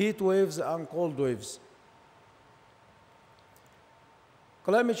 heat waves, and cold waves.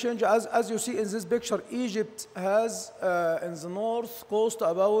 Climate change, as you see in this picture, Egypt has in the north coast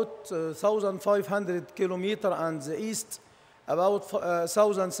about 1,500 kilometers and the east about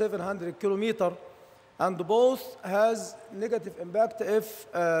 1,700 kilometers, and both has negative impact if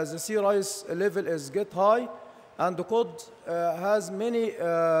the sea rise level is get high, and could has many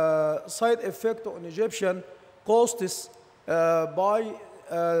side effects on Egyptian coasts by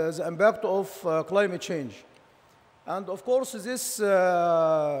the impact of climate change. And of course, this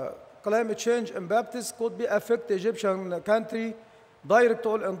climate change impacts could be affect the Egyptian country, direct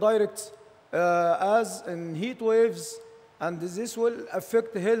or indirect, as in heat waves, and this will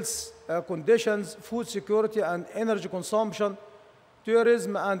affect health conditions, food security, and energy consumption,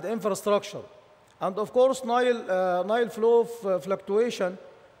 tourism, and infrastructure. And of course, Nile flow fluctuation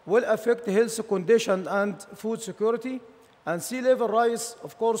will affect health condition and food security, and sea level rise,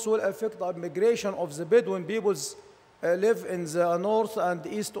 of course, will affect the migration of the Bedouin peoples live in the north and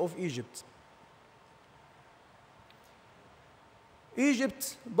east of Egypt.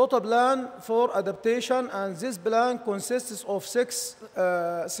 Egypt put a plan for adaptation, and this plan consists of 6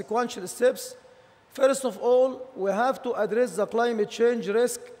 sequential steps. First of all, we have to address the climate change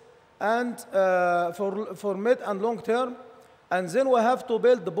risk and for mid and long term, and then we have to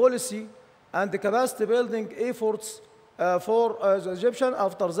build the policy and the capacity building efforts for the Egyptian.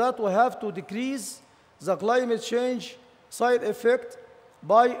 After that, we have to decrease the climate change side effect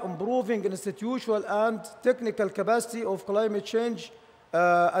by improving institutional and technical capacity of climate change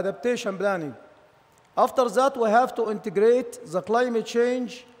adaptation planning. After that, we have to integrate the climate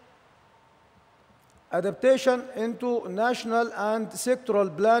change adaptation into national and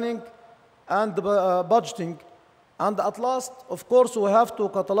sectoral planning and budgeting. And at last, of course, we have to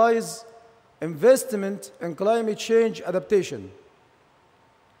catalyze investment in climate change adaptation.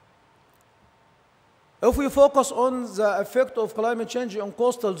 If we focus on the effect of climate change on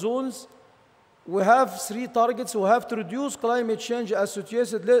coastal zones, we have 3 targets. We have to reduce climate change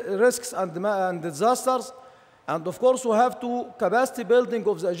associated risks and disasters. And of course, we have to capacity building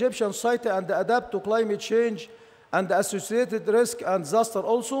of the Egyptian society and adapt to climate change and associated risk and disaster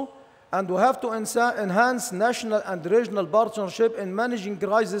also. And we have to enhance national and regional partnership in managing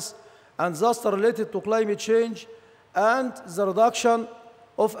crisis and disaster related to climate change and the reduction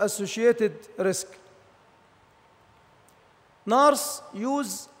of associated risk. NARS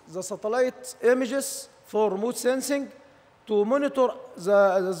use the satellite images for remote sensing to monitor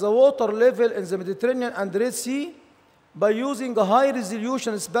the water level in the Mediterranean and Red Sea by using a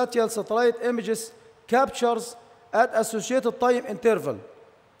high-resolution spatial satellite images captures at associated time interval.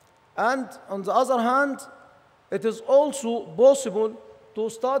 And on the other hand, it is also possible to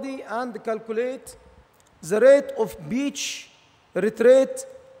study and calculate the rate of beach retreat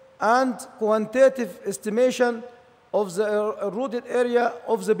and quantitative estimation of the eroded area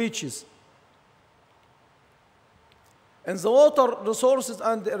of the beaches. In the water resources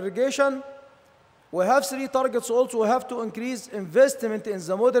and irrigation, we have 3 targets also. We have to increase investment in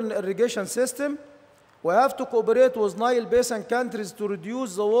the modern irrigation system. We have to cooperate with Nile Basin countries to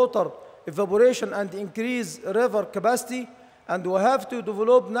reduce the water evaporation and increase river capacity. And we have to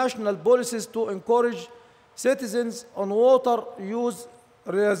develop national policies to encourage citizens on water use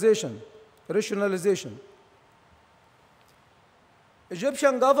rationalization.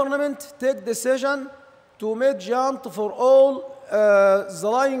 Egyptian government take decision to make grant for all the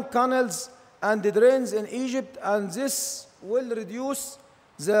lying canals and the drains in Egypt, and this will reduce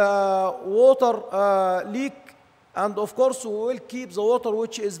the water leak, and of course we will keep the water,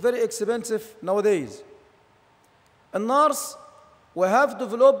 which is very expensive nowadays. In NARS, we have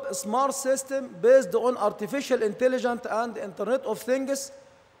developed a smart system based on artificial intelligence and Internet of Things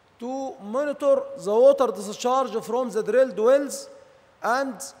to monitor the water discharge from the drilled wells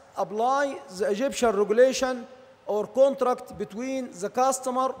and apply the Egyptian regulation or contract between the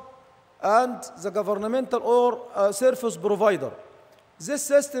customer and the governmental or service provider. This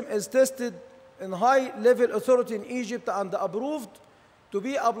system is tested in high-level authority in Egypt and approved to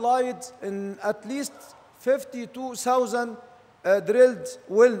be applied in at least 52,000 drilled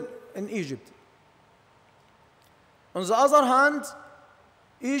wells in Egypt. On the other hand,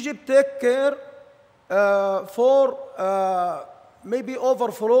 Egypt take care for maybe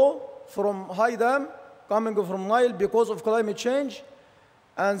overflow from high dam coming from Nile because of climate change,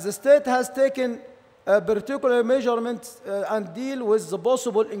 and the state has taken a particular measurement and deal with the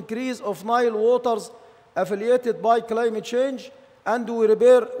possible increase of Nile waters affiliated by climate change, and we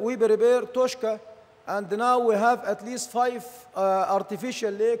prepare Toshka, and now we have at least 5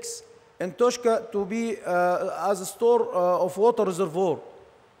 artificial lakes in Toshka to be as a store of water reservoir.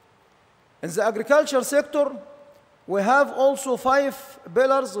 In the agriculture sector, we have also 5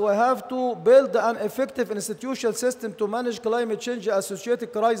 pillars. We have to build an effective institutional system to manage climate change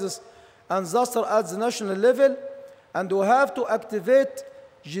associated crisis and disaster at the national level, and we have to activate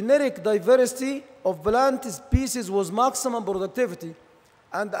generic diversity of plant species with maximum productivity.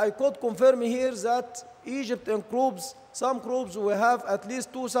 And I could confirm here that Egypt includes some crops we have at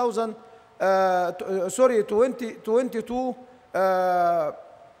least 22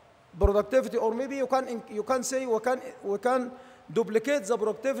 productivity, or maybe you can say we can duplicate the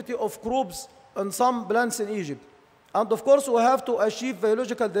productivity of crops on some plants in Egypt. And of course, we have to achieve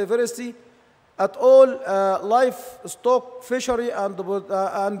biological diversity at all livestock, fishery, and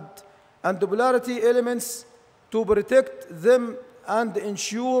popularity elements to protect them and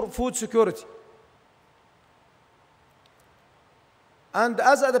ensure food security. And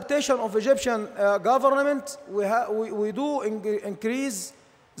as adaptation of Egyptian government, we do increase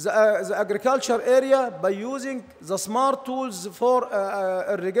the agriculture area by using the smart tools for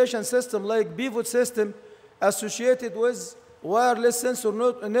irrigation system like pivot system associated with wireless sensor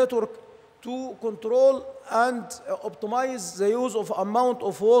network to control and optimize the use of amount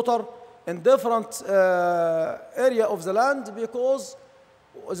of water in different area of the land, because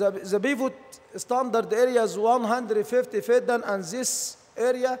the pivot standard area is 150 fedan, and this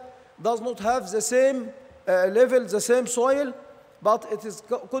area does not have the same level, the same soil, but it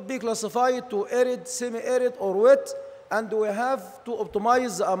could be classified to arid, semi-arid, or wet, and we have to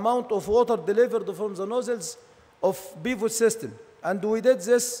optimize the amount of water delivered from the nozzles of pivot system, and we did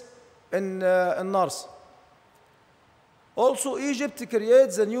this in North. Also, Egypt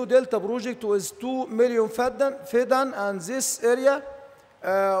creates a new Delta project with 2 million fedan, and this area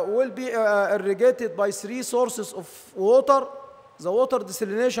will be irrigated by 3 sources of water: the water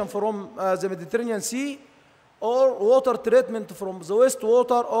desalination from the Mediterranean Sea, or water treatment from the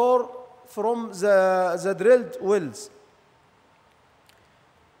wastewater, or from the drilled wells.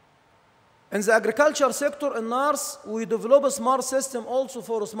 In the agriculture sector in North, we develop a smart system also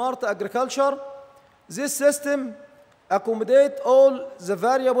for smart agriculture. This system accommodates all the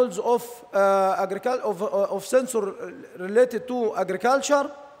variables of sensor related to agriculture,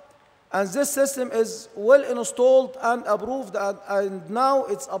 and this system is well installed and approved, and now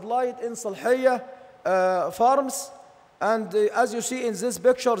it's applied in Salhiyah farms. And as you see in this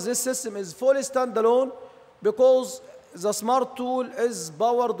picture, this system is fully standalone because the smart tool is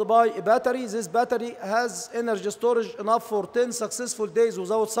powered by a battery. This battery has energy storage enough for 10 successful days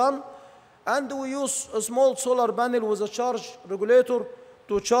without sun, and we use a small solar panel with a charge regulator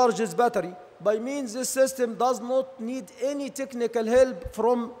to charge this battery. By means, this system does not need any technical help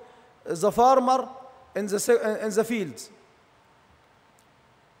from the farmer in the fields.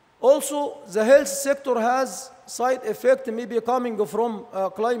 Also, the health sector has side effect maybe coming from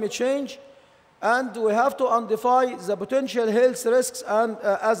climate change, and we have to identify the potential health risks and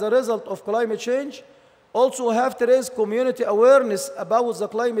as a result of climate change. Also, we have to raise community awareness about the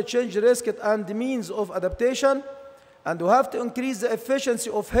climate change risk and the means of adaptation, and we have to increase the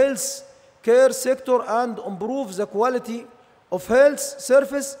efficiency of health care sector and improve the quality of health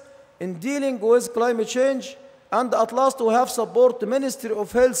service in dealing with climate change. And at last, we have support the Ministry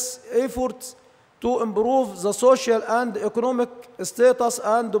of Health efforts to improve the social and economic status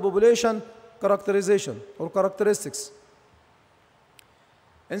and the population characterization or characteristics.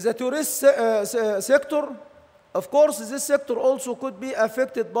 In the tourist sector, of course, this sector also could be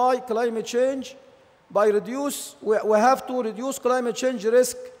affected by climate change. We have to reduce climate change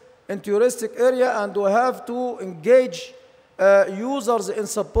risk in touristic area, and we have to engage users in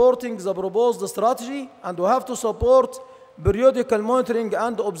supporting the proposed strategy, and we have to support periodical monitoring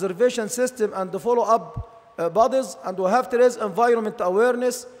and observation system and the follow-up bodies, and we have to raise environment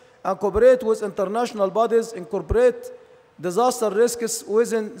awareness and cooperate with international bodies, incorporate disaster risks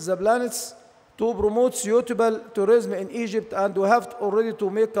within the planets to promote suitable tourism in Egypt, and we have already to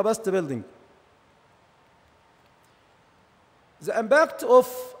make capacity building. The impact of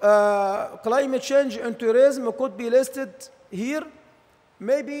climate change on tourism could be listed here.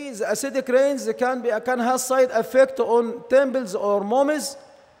 Maybe the acidic rains can have side effect on temples or mummies,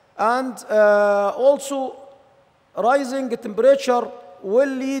 and also rising temperature will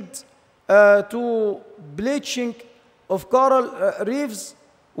lead to bleaching of coral reefs,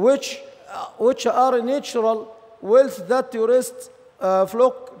 which are a natural wealth that tourists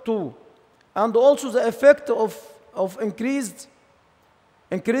flock to, and also the effect of increased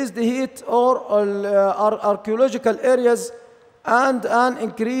heat or archaeological areas, and an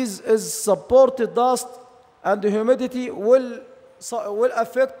increase is supported dust and humidity will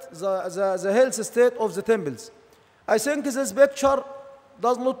affect the health state of the temples. I think this picture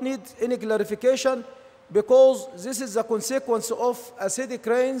does not need any clarification, because this is the consequence of acidic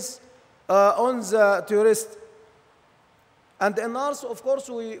rains on the tourists. And in ours, of course,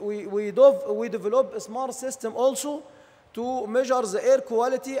 we develop a smart system also to measure the air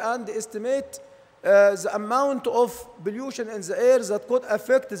quality and estimate the amount of pollution in the air that could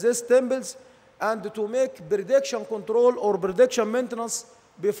affect these temples, and to make prediction control or prediction maintenance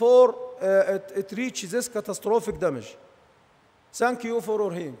before it reaches this catastrophic damage. Thank you for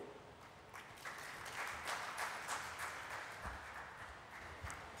your hearing.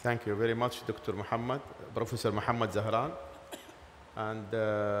 Thank you very much, Dr. Muhammad, Professor Muhammad Zahran. And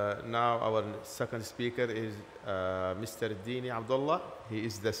now our second speaker is Mr. Dini Abdullah. He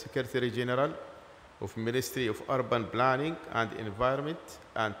is the Secretary General of Ministry of Urban Planning and Environment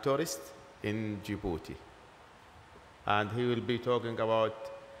and Tourist in Djibouti. And he will be talking about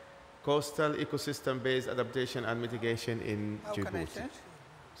coastal ecosystem-based adaptation and mitigation in Djibouti.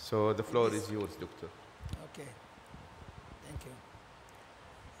 So the floor is yours, Doctor. Okay. Thank you.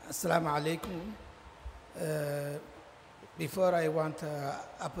 Assalamu alaikum. Before I want to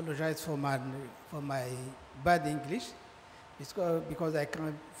apologize for my bad English, because I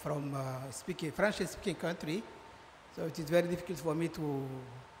come from French-speaking country, so it is very difficult for me to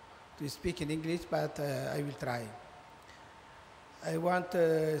speak in English, but I will try. I want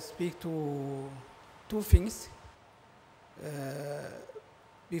to speak to two things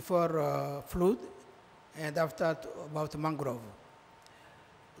before flood and after about mangrove.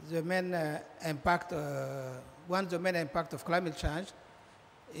 The main impact, one of the main impact of climate change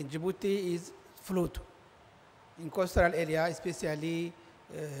in Djibouti is flood. In coastal area, especially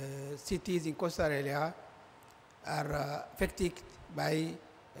cities in coastal area are affected by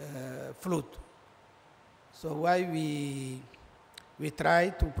flood. So why we try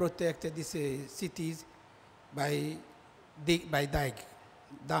to protect these cities by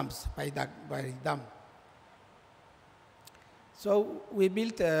dams. So we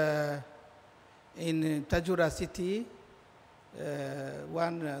built in Tajura city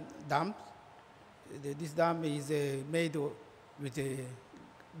one dam. This dam is made with a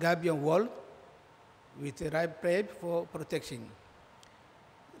gabion wall with a ripe pipe for protection.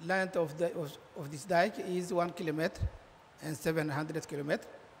 Length of this dike is 1 kilometer and 700 kilometers.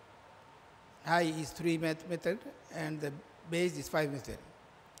 High is 3 meters and the base is 5 meters.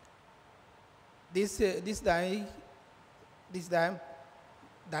 This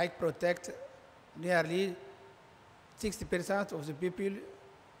dike protects nearly 60% of the people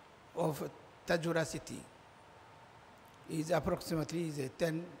of Tajura city. Is approximately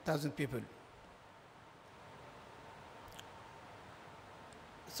 10,000 people.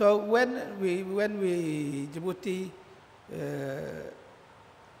 So when Djibouti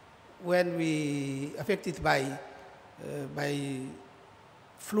affected by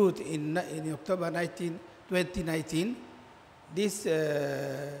flood in October 2019, this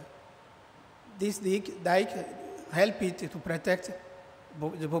dike helped it to protect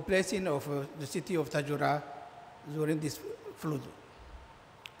the population of the city of Tajura during this flood.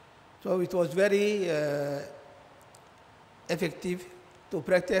 So it was very effective to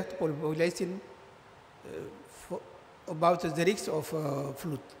protect population about the risks of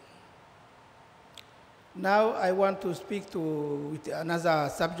flood. Now I want to speak with another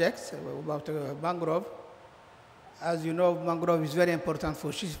subject about mangrove. As you know, mangrove is very important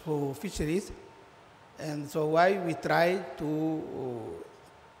for fisheries, and so why we try to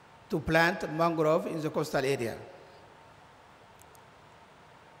plant mangrove in the coastal area.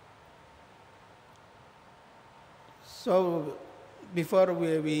 So before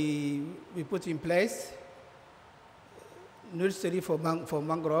we put in place nursery for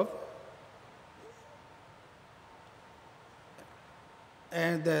mangrove,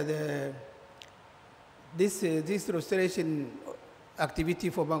 and This restoration activity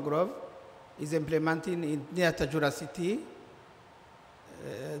for mangrove is implemented in near Tajura city.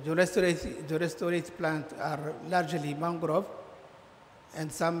 The restorated plants are largely mangrove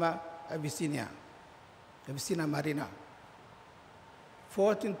and some Abyssinia marina.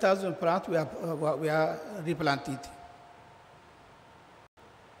 14,000 plants we are replanted.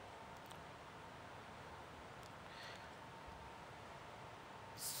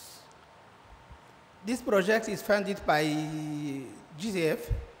 This project is funded by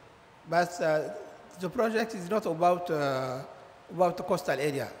GCF, but the project is not about the coastal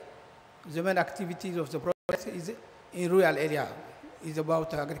area. The main activities of the project is in rural area. It's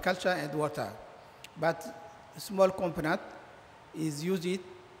about agriculture and water. But a small component is used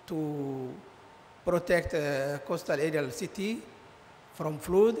to protect coastal area city from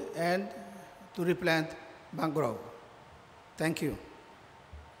flood and to replant mangrove. Thank you.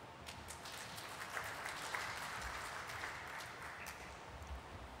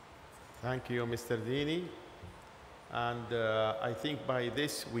 Thank you, Mr. Dini. And I think by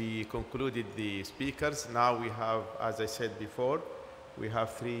this we concluded the speakers. Now we have, as I said before, we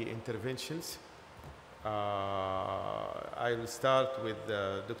have 3 interventions. I will start with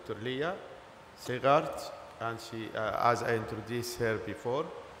Dr. Leah Segart, and she, as I introduced her before,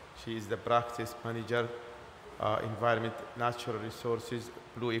 she is the practice manager, environment, natural resources,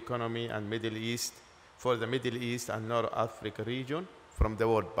 blue economy, and Middle East, for the Middle East and North Africa region from the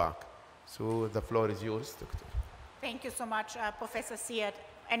World Bank. So the floor is yours, Doctor. Thank you so much, Professor Seard.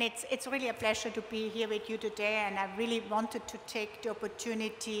 And it's really a pleasure to be here with you today, and I really wanted to take the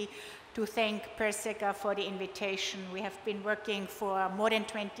opportunity to thank Persica for the invitation. We have been working for more than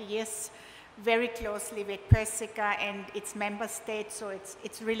 20 years very closely with Persica and its member states, so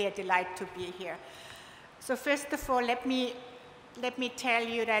it's really a delight to be here. So first of all, let me tell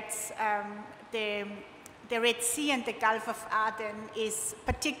you that the Red Sea and the Gulf of Aden is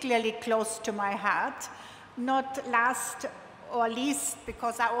particularly close to my heart, not last or least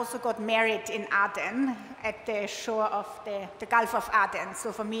because I also got married in Aden at the shore of the Gulf of Aden.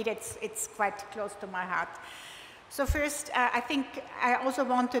 So for me, it's quite close to my heart. So first, I think I also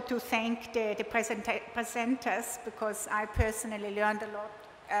wanted to thank the presenters, because I personally learned a lot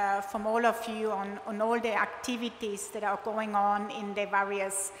from all of you on all the activities that are going on in the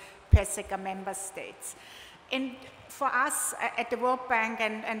various Persica member states. And for us at the World Bank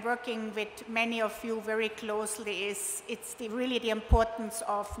and working with many of you very closely, it's really the importance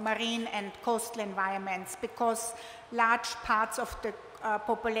of marine and coastal environments, because large parts of the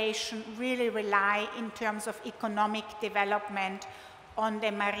population really rely in terms of economic development on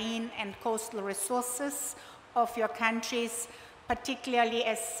the marine and coastal resources of your countries, particularly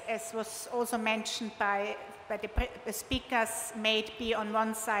as was also mentioned by the speakers, may it be on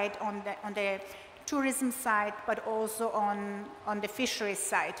one side on the tourism side, but also on the fisheries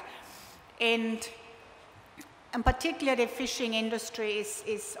side. And particularly the fishing industry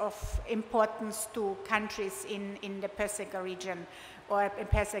is of importance to countries in the Persica region or in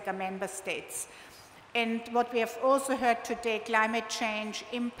Persica member states. And what we have also heard today, climate change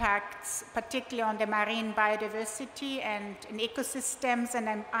impacts particularly on the marine biodiversity and in ecosystems,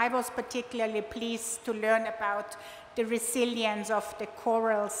 and I was particularly pleased to learn about the resilience of the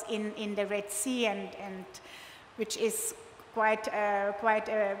corals in the Red Sea, and which is quite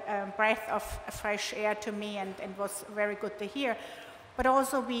a breath of fresh air to me, and was very good to hear. But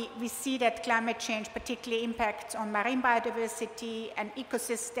also we see that climate change particularly impacts on marine biodiversity and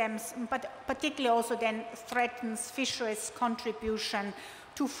ecosystems, but particularly also then threatens fisheries' contribution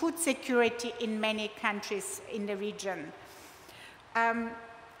to food security in many countries in the region.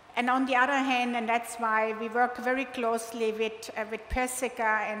 And on the other hand, and that's why we work very closely with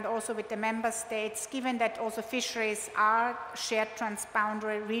Persica and also with the member states, given that also fisheries are shared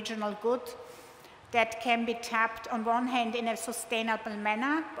transboundary regional good that can be tapped on one hand in a sustainable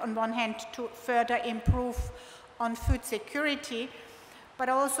manner, on one hand to further improve on food security, but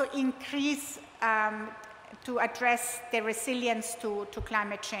also increase to address the resilience to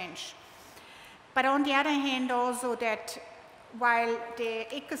climate change. But on the other hand also that while the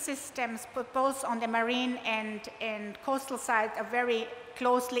ecosystems, both on the marine and coastal side, are very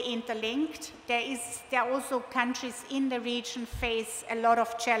closely interlinked, there are also countries in the region face a lot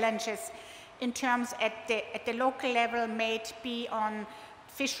of challenges in terms at the local level, may it be on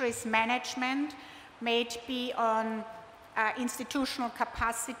fisheries management, may it be on institutional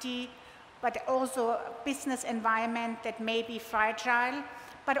capacity, but also business environment that may be fragile,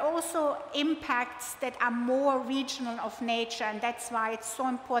 but also impacts that are more regional of nature, and that's why it's so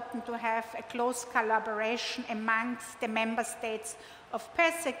important to have a close collaboration amongst the member states of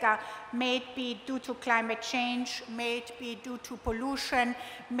Persica, may it be due to climate change, may it be due to pollution,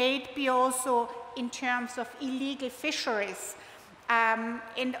 may it be also in terms of illegal fisheries.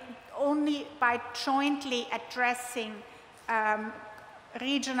 And only by jointly addressing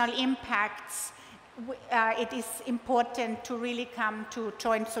regional impacts, it is important to really come to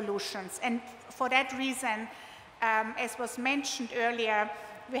joint solutions. And for that reason, as was mentioned earlier,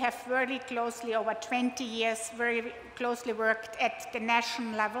 we have very closely, over 20 years, very closely worked at the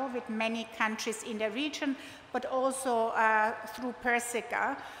national level with many countries in the region, but also through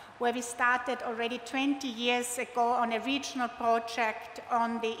Persica, where we started already 20 years ago on a regional project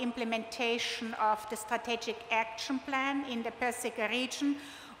on the implementation of the strategic action plan in the Persica region,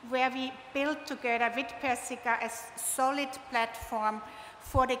 where we built together with Persica a solid platform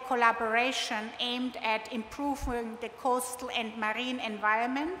for the collaboration aimed at improving the coastal and marine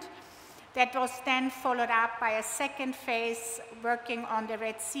environment. That was then followed up by a second phase working on the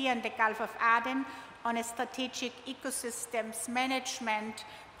Red Sea and the Gulf of Aden on a strategic ecosystems management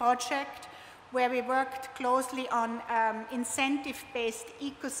project, where we worked closely on incentive-based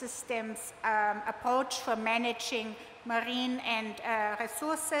ecosystems approach for managing marine and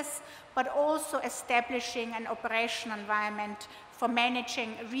resources, but also establishing an operational environment for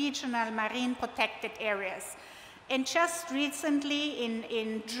managing regional marine protected areas. And just recently,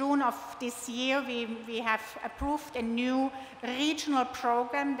 in June of this year, we have approved a new regional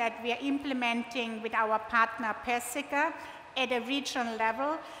program that we are implementing with our partner Persica at a regional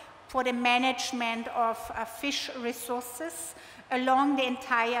level for the management of fish resources along the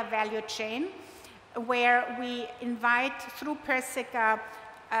entire value chain, where we invite, through Persica,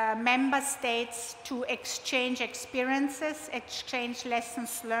 member states to exchange experiences, exchange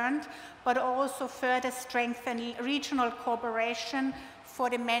lessons learned, but also further strengthen regional cooperation for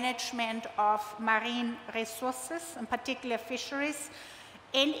the management of marine resources, in particular fisheries.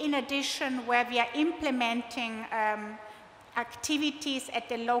 And in addition, where we are implementing activities at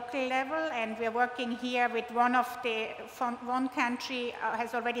the local level, and we're working here with one country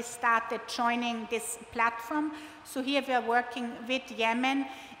has already started joining this platform. So here we are working with Yemen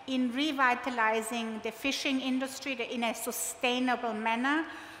in revitalizing the fishing industry in a sustainable manner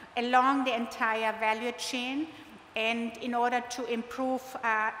along the entire value chain, and in order to improve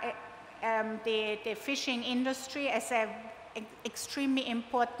the fishing industry as an extremely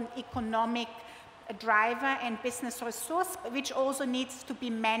important economic driver and business resource, which also needs to be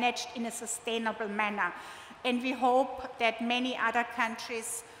managed in a sustainable manner. And we hope that many other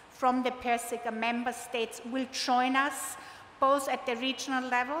countries from the Persica member states will join us, both at the regional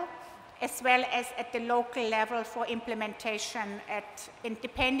level as well as at the local level for implementation, and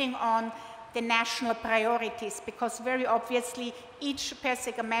depending on the national priorities, because very obviously each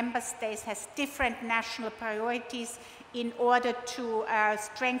Persica member state has different national priorities in order to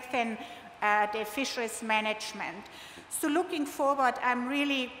strengthen the fisheries management. So looking forward, I'm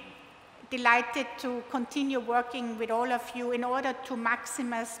really delighted to continue working with all of you in order to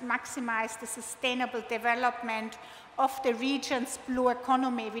maximize the sustainable development of the region's blue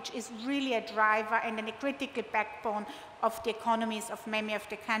economy, which is really a driver and a critical backbone of the economies of many of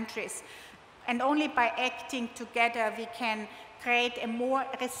the countries. And only by acting together we can create a more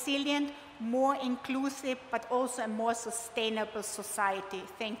resilient, more inclusive, but also a more sustainable society.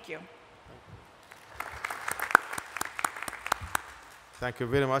 Thank you. Thank you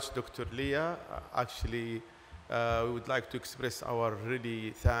very much, Dr. Leah. Actually, we would like to express our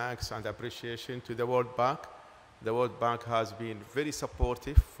really thanks and appreciation to the World Bank. The World Bank has been very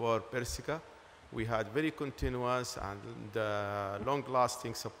supportive for Persica. We had very continuous and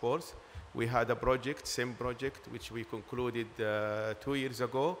long-lasting support. We had a project, SIM project, which we concluded 2 years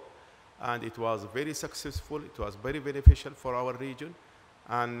ago, and it was very successful. It was very beneficial for our region.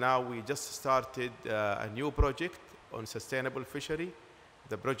 And now we just started a new project on sustainable fishery.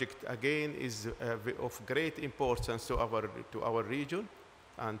 The project, again, is of great importance to our region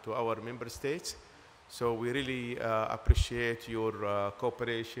and to our member states. So we really appreciate your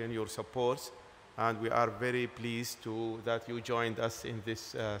cooperation, your support, and we are very pleased that you joined us in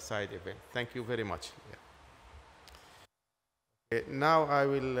this side event. Thank you very much. Yeah. Okay, now I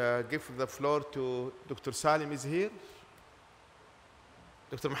will give the floor to Dr. Salim is here.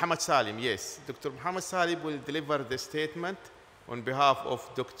 Dr. Muhammad Salim, yes. Dr. Muhammad Salim will deliver the statement on behalf of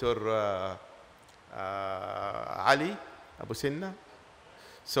Dr. Ali Abu Sinna.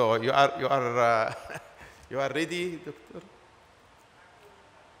 So you are ready, Doctor?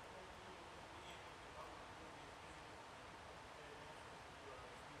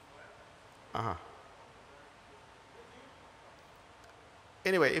 Uh-huh.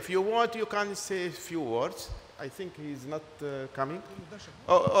 Anyway, if you want, you can say a few words. I think he's not coming.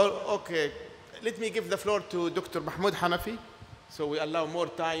 Okay. Let me give the floor to Dr. Mahmoud Hanafi, so we allow more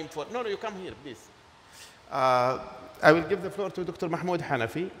time for... No, you come here, please. I will give the floor to Dr. Mahmoud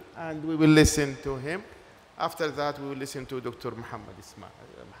Hanafi, and we will listen to him. After that, we will listen to Dr. Muhammad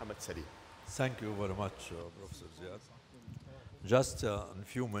Salim. Thank you very much, Professor Ziad. Just in a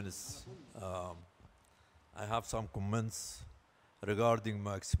few minutes, I have some comments regarding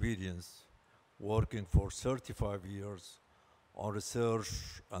my experience working for 35 years on research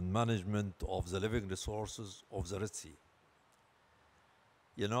and management of the living resources of the Red Sea.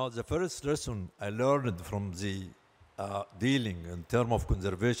 You know, the first lesson I learned from the dealing in terms of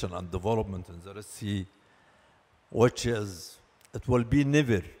conservation and development in the Red Sea, which is, it will be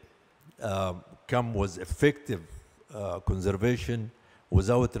never come with effective conservation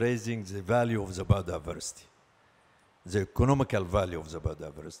without raising the value of the biodiversity, the economical value of the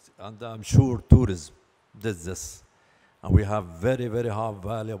biodiversity. And I'm sure tourism does this. And we have very, very high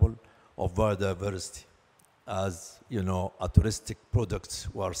valuable of biodiversity as, you know, a touristic products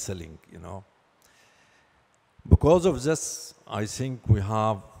we are selling, you know. Because of this, I think we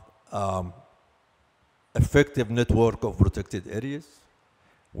have effective network of protected areas.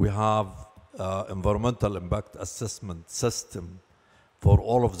 We have environmental impact assessment system for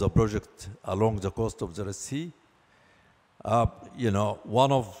all of the projects along the coast of the Red Sea. You know,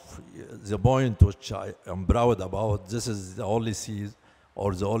 one of the points which I am proud about, this is the only sea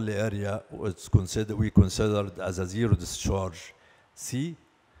or the only area which we considered as a zero discharge sea.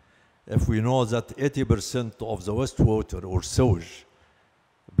 If we know that 80% of the wastewater or sewage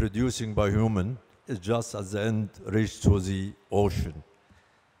producing by human is just at the end reached to the ocean.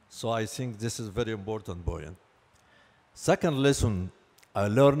 So I think this is very important point. Second lesson I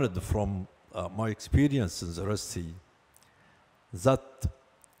learned from my experience in the Red Sea, that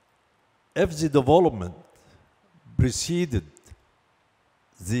if the development preceded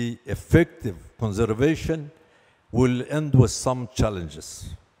the effective conservation, will end with some challenges.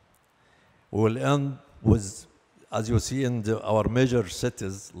 Will end with, as you see in our major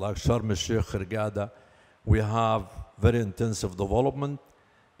cities like Sharm el-Sheikh, Hurghada, we have very intensive development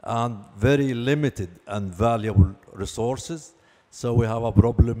and very limited and valuable resources. So we have a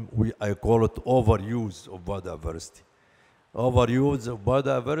problem, I call it overuse of biodiversity. Overuse of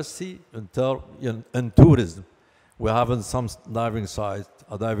biodiversity in tourism. We have in some diving sites,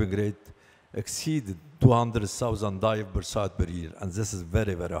 a diving rate exceeded 200,000 dives per site per year, and this is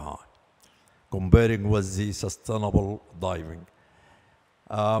very, very high, comparing with the sustainable diving.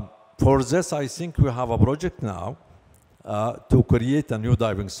 For this, I think we have a project now to create a new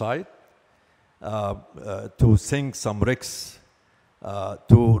diving site, to sink some wrecks,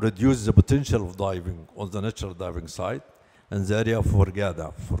 to reduce the potential of diving on the natural diving site in the area of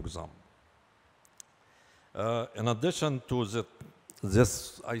Hurghada, for example. In addition to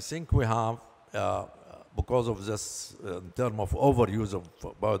this, I think we have, because of this, in terms of overuse of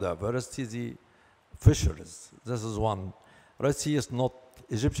biodiversity, the fisheries. This is one. Red Sea is not,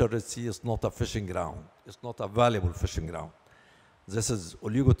 Egyptian Red Sea is not a fishing ground. It's not a valuable fishing ground. This is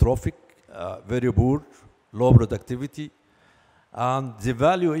oligotrophic, very poor, low productivity, and the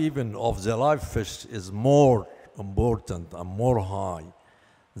value even of the live fish is more important and more high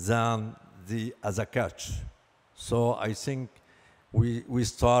than as a catch. So I think we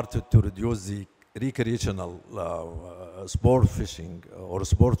started to reduce the recreational sport fishing or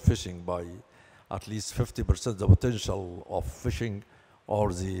sport fishing by at least 50%, the potential of fishing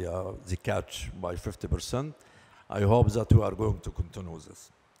or the catch by 50%. I hope that we are going to continue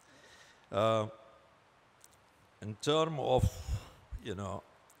this. In terms of, you know,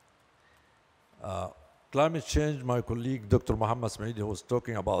 climate change, my colleague Dr. Muhammad Smaidi was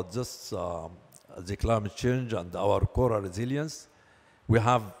talking about this, the climate change and our coral resilience. We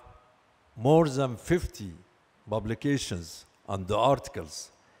have more than 50 publications and the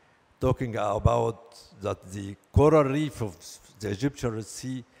articles talking about that the coral reef of the Egyptian Red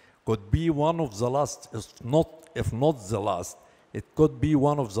Sea could be one of the last, if not the last, it could be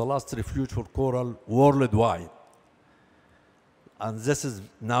one of the last refuge for coral worldwide. And this is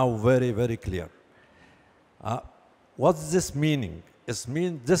now very, very clear. What's this meaning?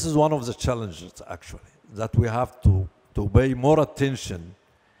 This is one of the challenges, actually, that we have to pay more attention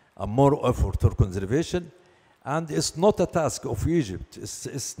and more effort for conservation. And it's not a task of Egypt.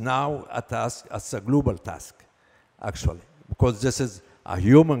 It's now a task, it's a global task, actually, because this is a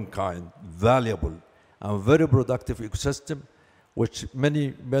humankind, valuable and very productive ecosystem, which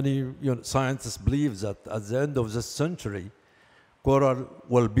many scientists believe that at the end of this century, coral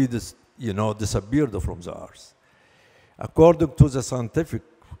will be disappeared from the earth. According to the scientific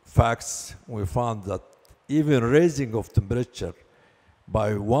facts, we found that even raising of temperature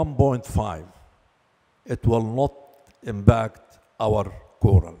by 1.5, it will not impact our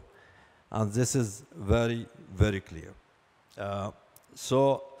coral. And this is very, very clear.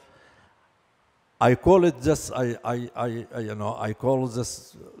 So I call it just, I call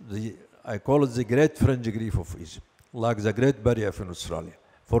it the great fringe reef of Egypt, like the Great Barrier Reef in Australia,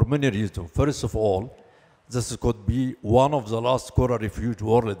 for many reasons. First of all, this could be one of the last coral refuge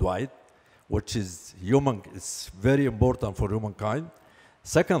worldwide, which is it's very important for humankind.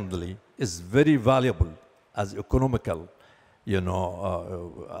 Secondly, it's very valuable as economical,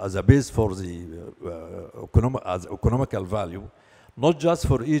 as a base for the economical value, not just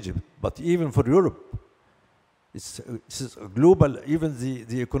for Egypt, but even for Europe. It's global. Even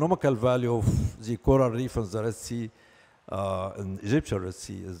the economical value of the coral reef and the Red Sea, in Egyptian Red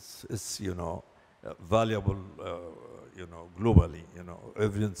Sea, is valuable, globally.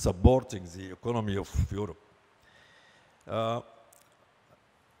 Even supporting the economy of Europe.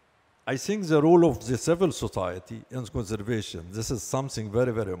 I think the role of the civil society in conservation, this is something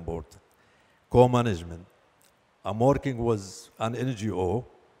very, very important. Co-management. I'm working with an NGO,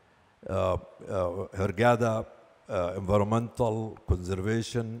 Hurghada Environmental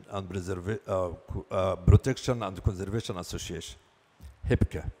Conservation and Protection and Conservation Association,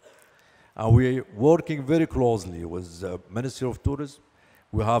 HIPCA. And we're working very closely with the Ministry of Tourism.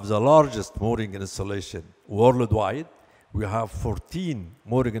 We have the largest mooring installation worldwide. We have 14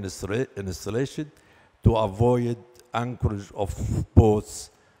 mooring installations to avoid anchorage of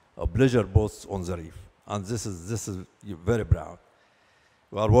boats, pleasure boats on the reef. And this is very proud.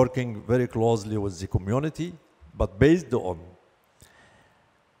 We are working very closely with the community, but based on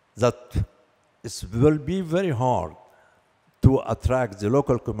that, it will be very hard to attract the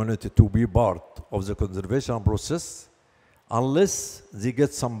local community to be part of the conservation process unless they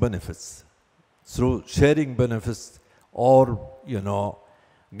get some benefits through sharing benefits or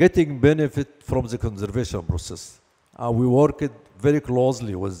getting benefit from the conservation process. We worked very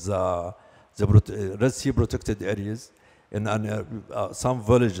closely with the Red Sea protected areas in some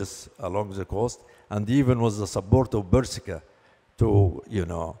villages along the coast, and even with the support of Persica to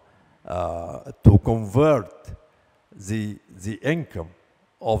convert the income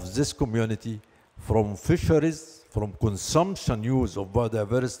of this community from fisheries, from consumption use of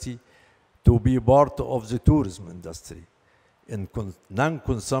biodiversity, to be part of the tourism industry in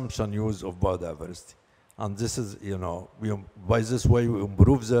non-consumption use of biodiversity. And this is, by this way we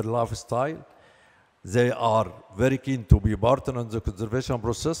improve their lifestyle. They are very keen to be part in the conservation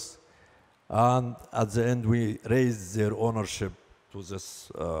process, and at the end we raise their ownership to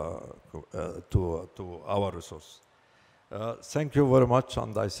this, to our resource. Thank you very much,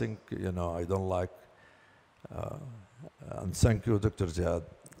 and I think, I don't like, and thank you, Dr. Ziad.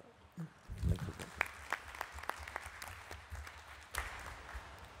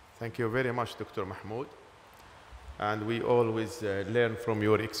 Thank you very much, Dr. Mahmoud. And we always learn from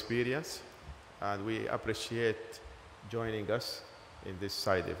your experience, and we appreciate joining us in this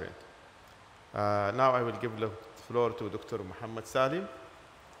side event. Now I will give the floor to Dr. Muhammad Salim.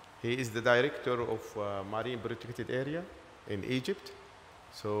 He is the director of Marine Protected Area in Egypt.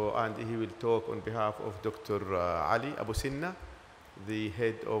 So, and he will talk on behalf of Dr. Ali Abu Sinna, the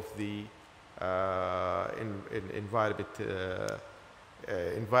head of the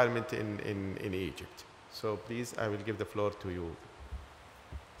environment in Egypt. So please, I will give the floor to you.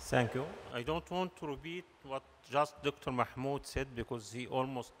 Thank you. I don't want to repeat what just Dr. Mahmoud said, because he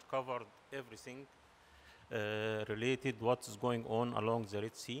almost covered everything related what is going on along the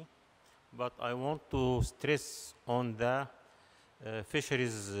Red Sea. But I want to stress on the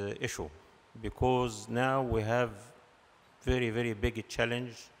fisheries issue, because now we have very, very big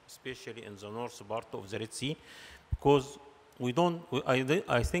challenge, especially in the north part of the Red Sea, because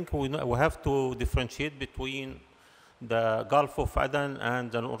I think we have to differentiate between the Gulf of Aden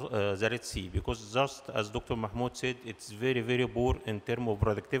and the Red Sea, because just as Dr. Mahmoud said, it's very, very poor in terms of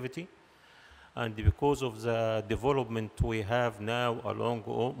productivity. And because of the development we have now along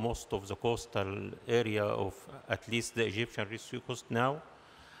most of the coastal area of at least the Egyptian Red Sea coast now,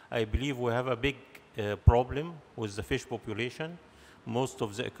 I believe we have a big problem with the fish population. Most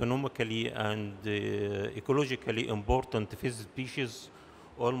of the economically and ecologically important fish species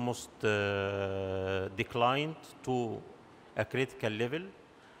almost declined to a critical level.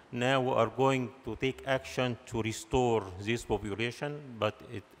 Now we are going to take action to restore this population, but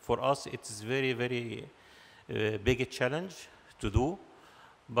for us it's very, very big a challenge to do.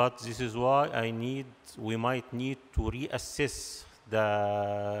 But this is why we might need to reassess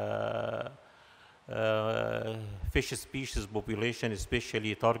fish species population,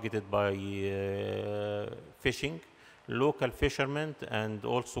 especially targeted by fishing, local fishermen, and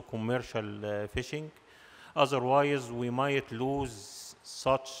also commercial fishing. Otherwise, we might lose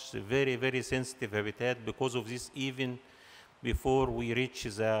such very, very sensitive habitat because of this, even before we reach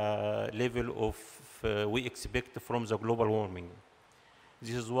the level of we expect from the global warming.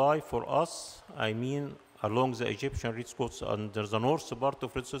 This is why for us, I mean, along the Egyptian Red Sea coast, under the north part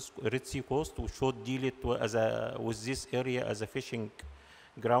of Red Sea coast, we should deal it with this area as a fishing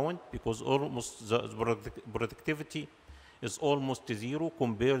ground, because almost the productivity is almost zero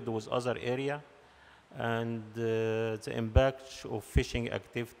compared with other area. And the impact of fishing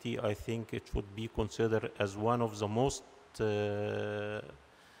activity, I think it should be considered as one of the most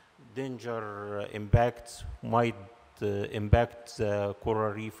danger impacts, might impact the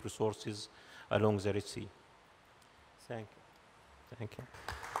coral reef resources along the Red Sea. Thank you. Thank you.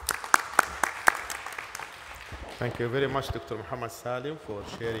 Thank you very much, Dr. Muhammad Salim, for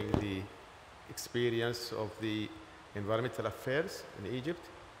sharing the experience of the environmental affairs in Egypt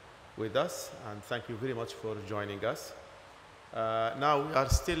with us, and thank you very much for joining us. Now we are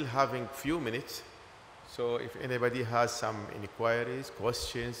still having few minutes, so if anybody has some inquiries,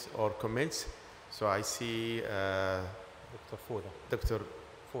 questions, or comments, so I see Dr. Foda. Dr.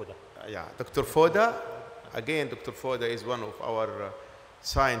 Foda. Yeah, Dr. Foda. Again, Dr. Foda is one of our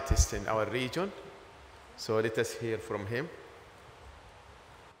scientists in our region, so let us hear from him.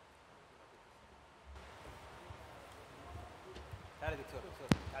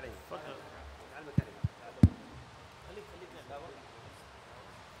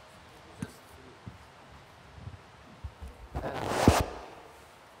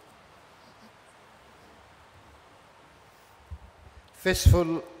 First of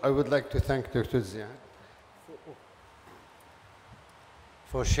all, I would like to thank Dr. Ziad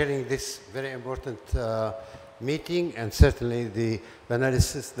for sharing this very important meeting, and certainly the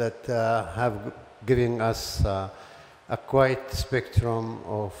analysis that have given us a quite spectrum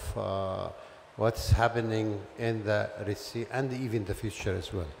of what's happening in the Red Sea and even the future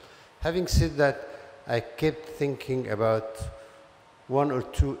as well. Having said that, I kept thinking about one or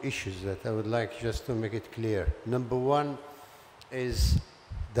two issues that I would like just to make it clear. Number one is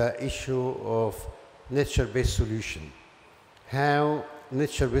the issue of nature-based solution. How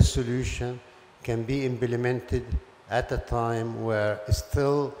nature-based solution can be implemented at a time where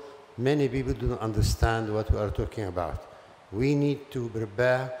still many people don't understand what we are talking about. We need to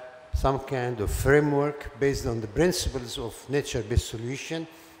prepare some kind of framework based on the principles of nature-based solution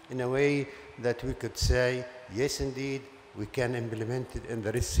in a way that we could say, yes, indeed, we can implement it in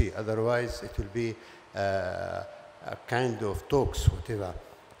the Red Sea. Otherwise, it will be a kind of talks, whatever.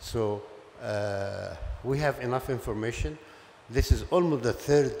 So we have enough information. This is almost the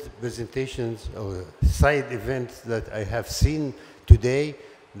third presentations or side events that I have seen today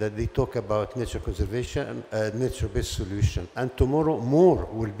that they talk about nature conservation and nature-based solution. And tomorrow more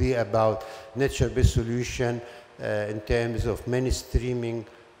will be about nature-based solution in terms of mainstreaming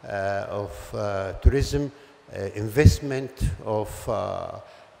of tourism, investment of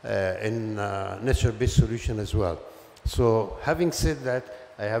in nature-based solution as well. So having said that,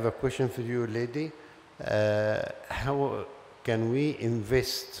 I have a question for you, lady. How can we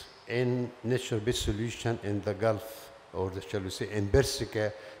invest in nature-based solution in the Gulf, or shall we say in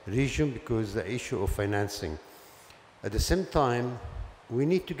Persica region, because the issue of financing. At the same time, we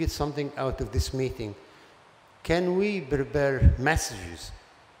need to get something out of this meeting. Can we prepare messages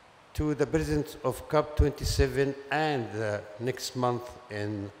to the president of COP27 and next month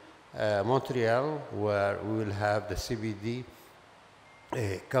in Montreal, where we will have the CBD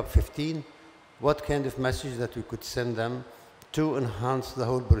COP15, what kind of message that we could send them to enhance the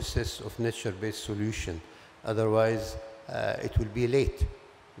whole process of nature-based solution? Otherwise, it will be late.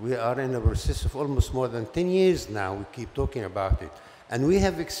 We are in a process of almost more than 10 years now. We keep talking about it. And we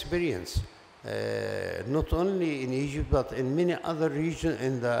have experience, not only in Egypt, but in many other regions,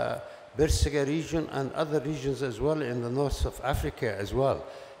 in the Persica region and other regions as well, in the north of Africa as well.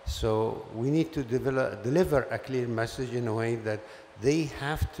 So we need to deliver a clear message in a way that they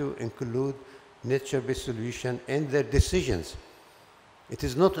have to include nature-based solution in their decisions. It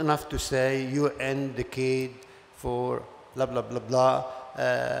is not enough to say UN decade for blah, blah, blah, blah,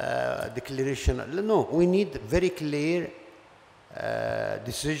 declaration. No, we need very clear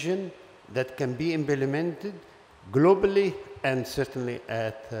decision that can be implemented globally and certainly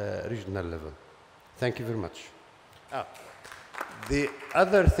at regional level. Thank you very much. The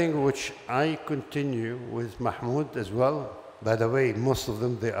other thing which I continue with Mahmoud as well, by the way, most of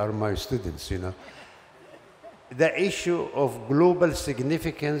them, they are my students, you know. The issue of global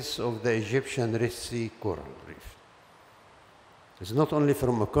significance of the Egyptian Red Sea coral reef. It's not only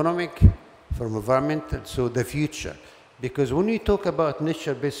from economic, from environmental, so the future. Because when we talk about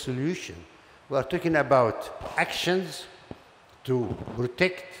nature-based solution, we are talking about actions to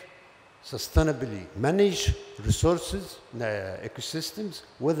protect, sustainably manage resources, ecosystems,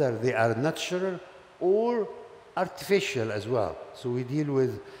 whether they are natural or artificial as well. So we deal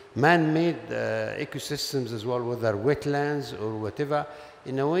with man-made ecosystems as well, whether wetlands or whatever,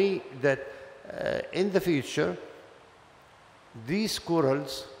 in a way that in the future, these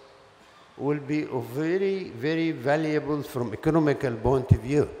corals will be very, very valuable from economical point of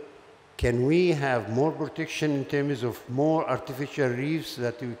view. Can we have more protection in terms of more artificial reefs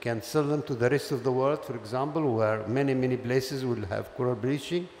that we can sell them to the rest of the world, for example, where many, many places will have coral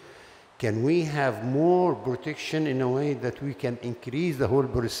bleaching? Can we have more protection in a way that we can increase the whole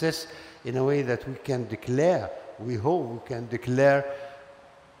process in a way that we can declare, we hope we can declare,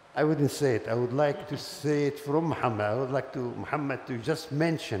 I wouldn't say it, I would like to say it from Muhammad. I would like Muhammad to just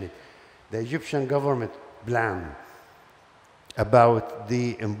mention it. The Egyptian government plan about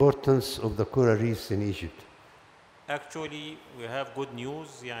the importance of the coral reefs in Egypt. Actually, we have good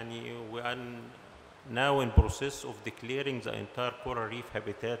news. We are now in process of declaring the entire coral reef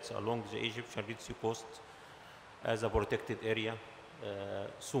habitats along the Egyptian Red Sea coast as a protected area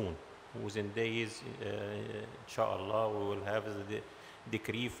soon. Within days, inshallah, we will have the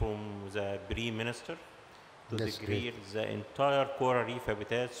decree from the Prime Minister to declare the entire coral reef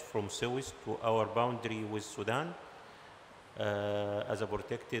habitats from Suez to our boundary with Sudan as a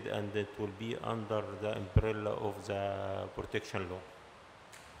protected, and it will be under the umbrella of the protection law.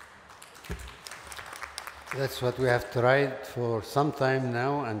 That's what we have tried for some time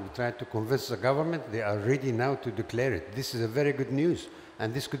now, and we try to convince the government. They are ready now to declare it. This is a very good news,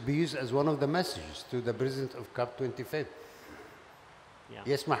 and this could be used as one of the messages to the president of COP25. Yeah.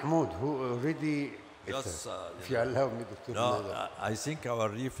 Yes, Mahmoud, who already... Just, if you allow me, Dr. No, I think our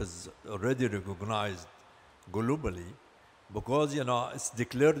reef is already recognized globally because, it's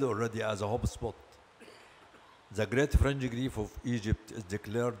declared already as a hotspot. The Great Fringing Reef of Egypt is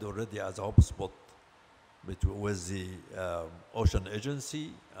declared already as a hotspot with the Ocean Agency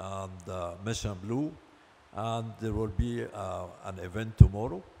and Mission Blue, and there will be an event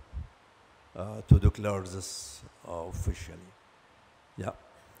tomorrow to declare this officially. Yeah.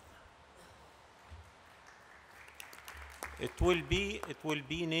 It will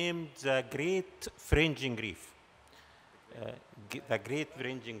be named the Great Fringing Reef. The Great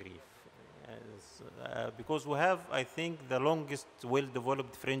Fringing Reef. Because we have, I think, the longest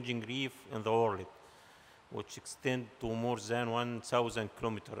well-developed fringing reef in the world, which extend to more than 1,000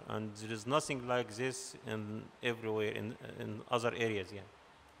 kilometers, and there is nothing like this in everywhere in other areas. Yeah.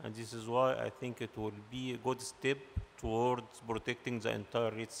 And this is why I think it will be a good step towards protecting the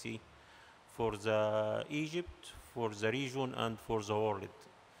entire Red Sea for the Egypt, for the region, and for the world,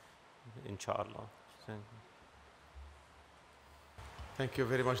 inshallah. Thank you. Thank you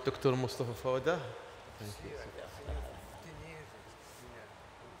very much, Dr. Mustafa Fawda. Thank you.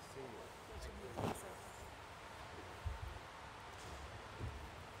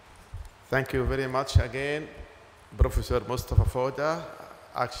 Thank you very much again, Professor Mustafa Fawda.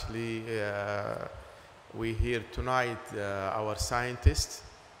 Actually, we hear tonight our scientists,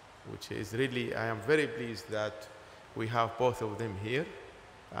 which is really, I am very pleased that we have both of them here,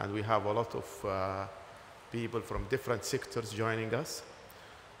 and we have a lot of people from different sectors joining us.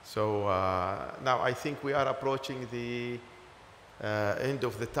 So now I think we are approaching the end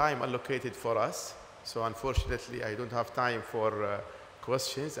of the time allocated for us. So unfortunately, I don't have time for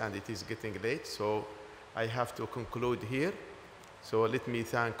questions, and it is getting late. So I have to conclude here. So let me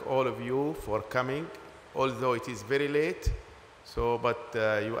thank all of you for coming, although it is very late. So, but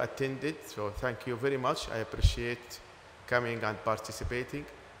you attended. So thank you very much. I appreciate coming and participating.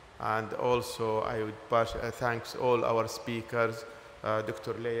 And also, I would thank all our speakers.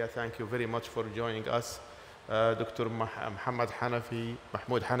 Dr. Leah, thank you very much for joining us. Dr. Mahmoud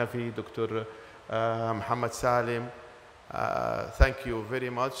Hanafi, Dr. Muhammad Salim, thank you very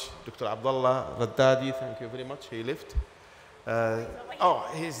much. Dr. Abdullah Raddadi, thank you very much. He left. Oh,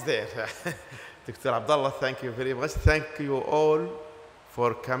 he's there. Dr. Abdullah, thank you very much. Thank you all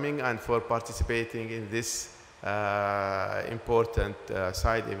for coming and for participating in this important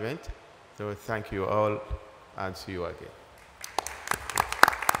side event. So thank you all, and see you again.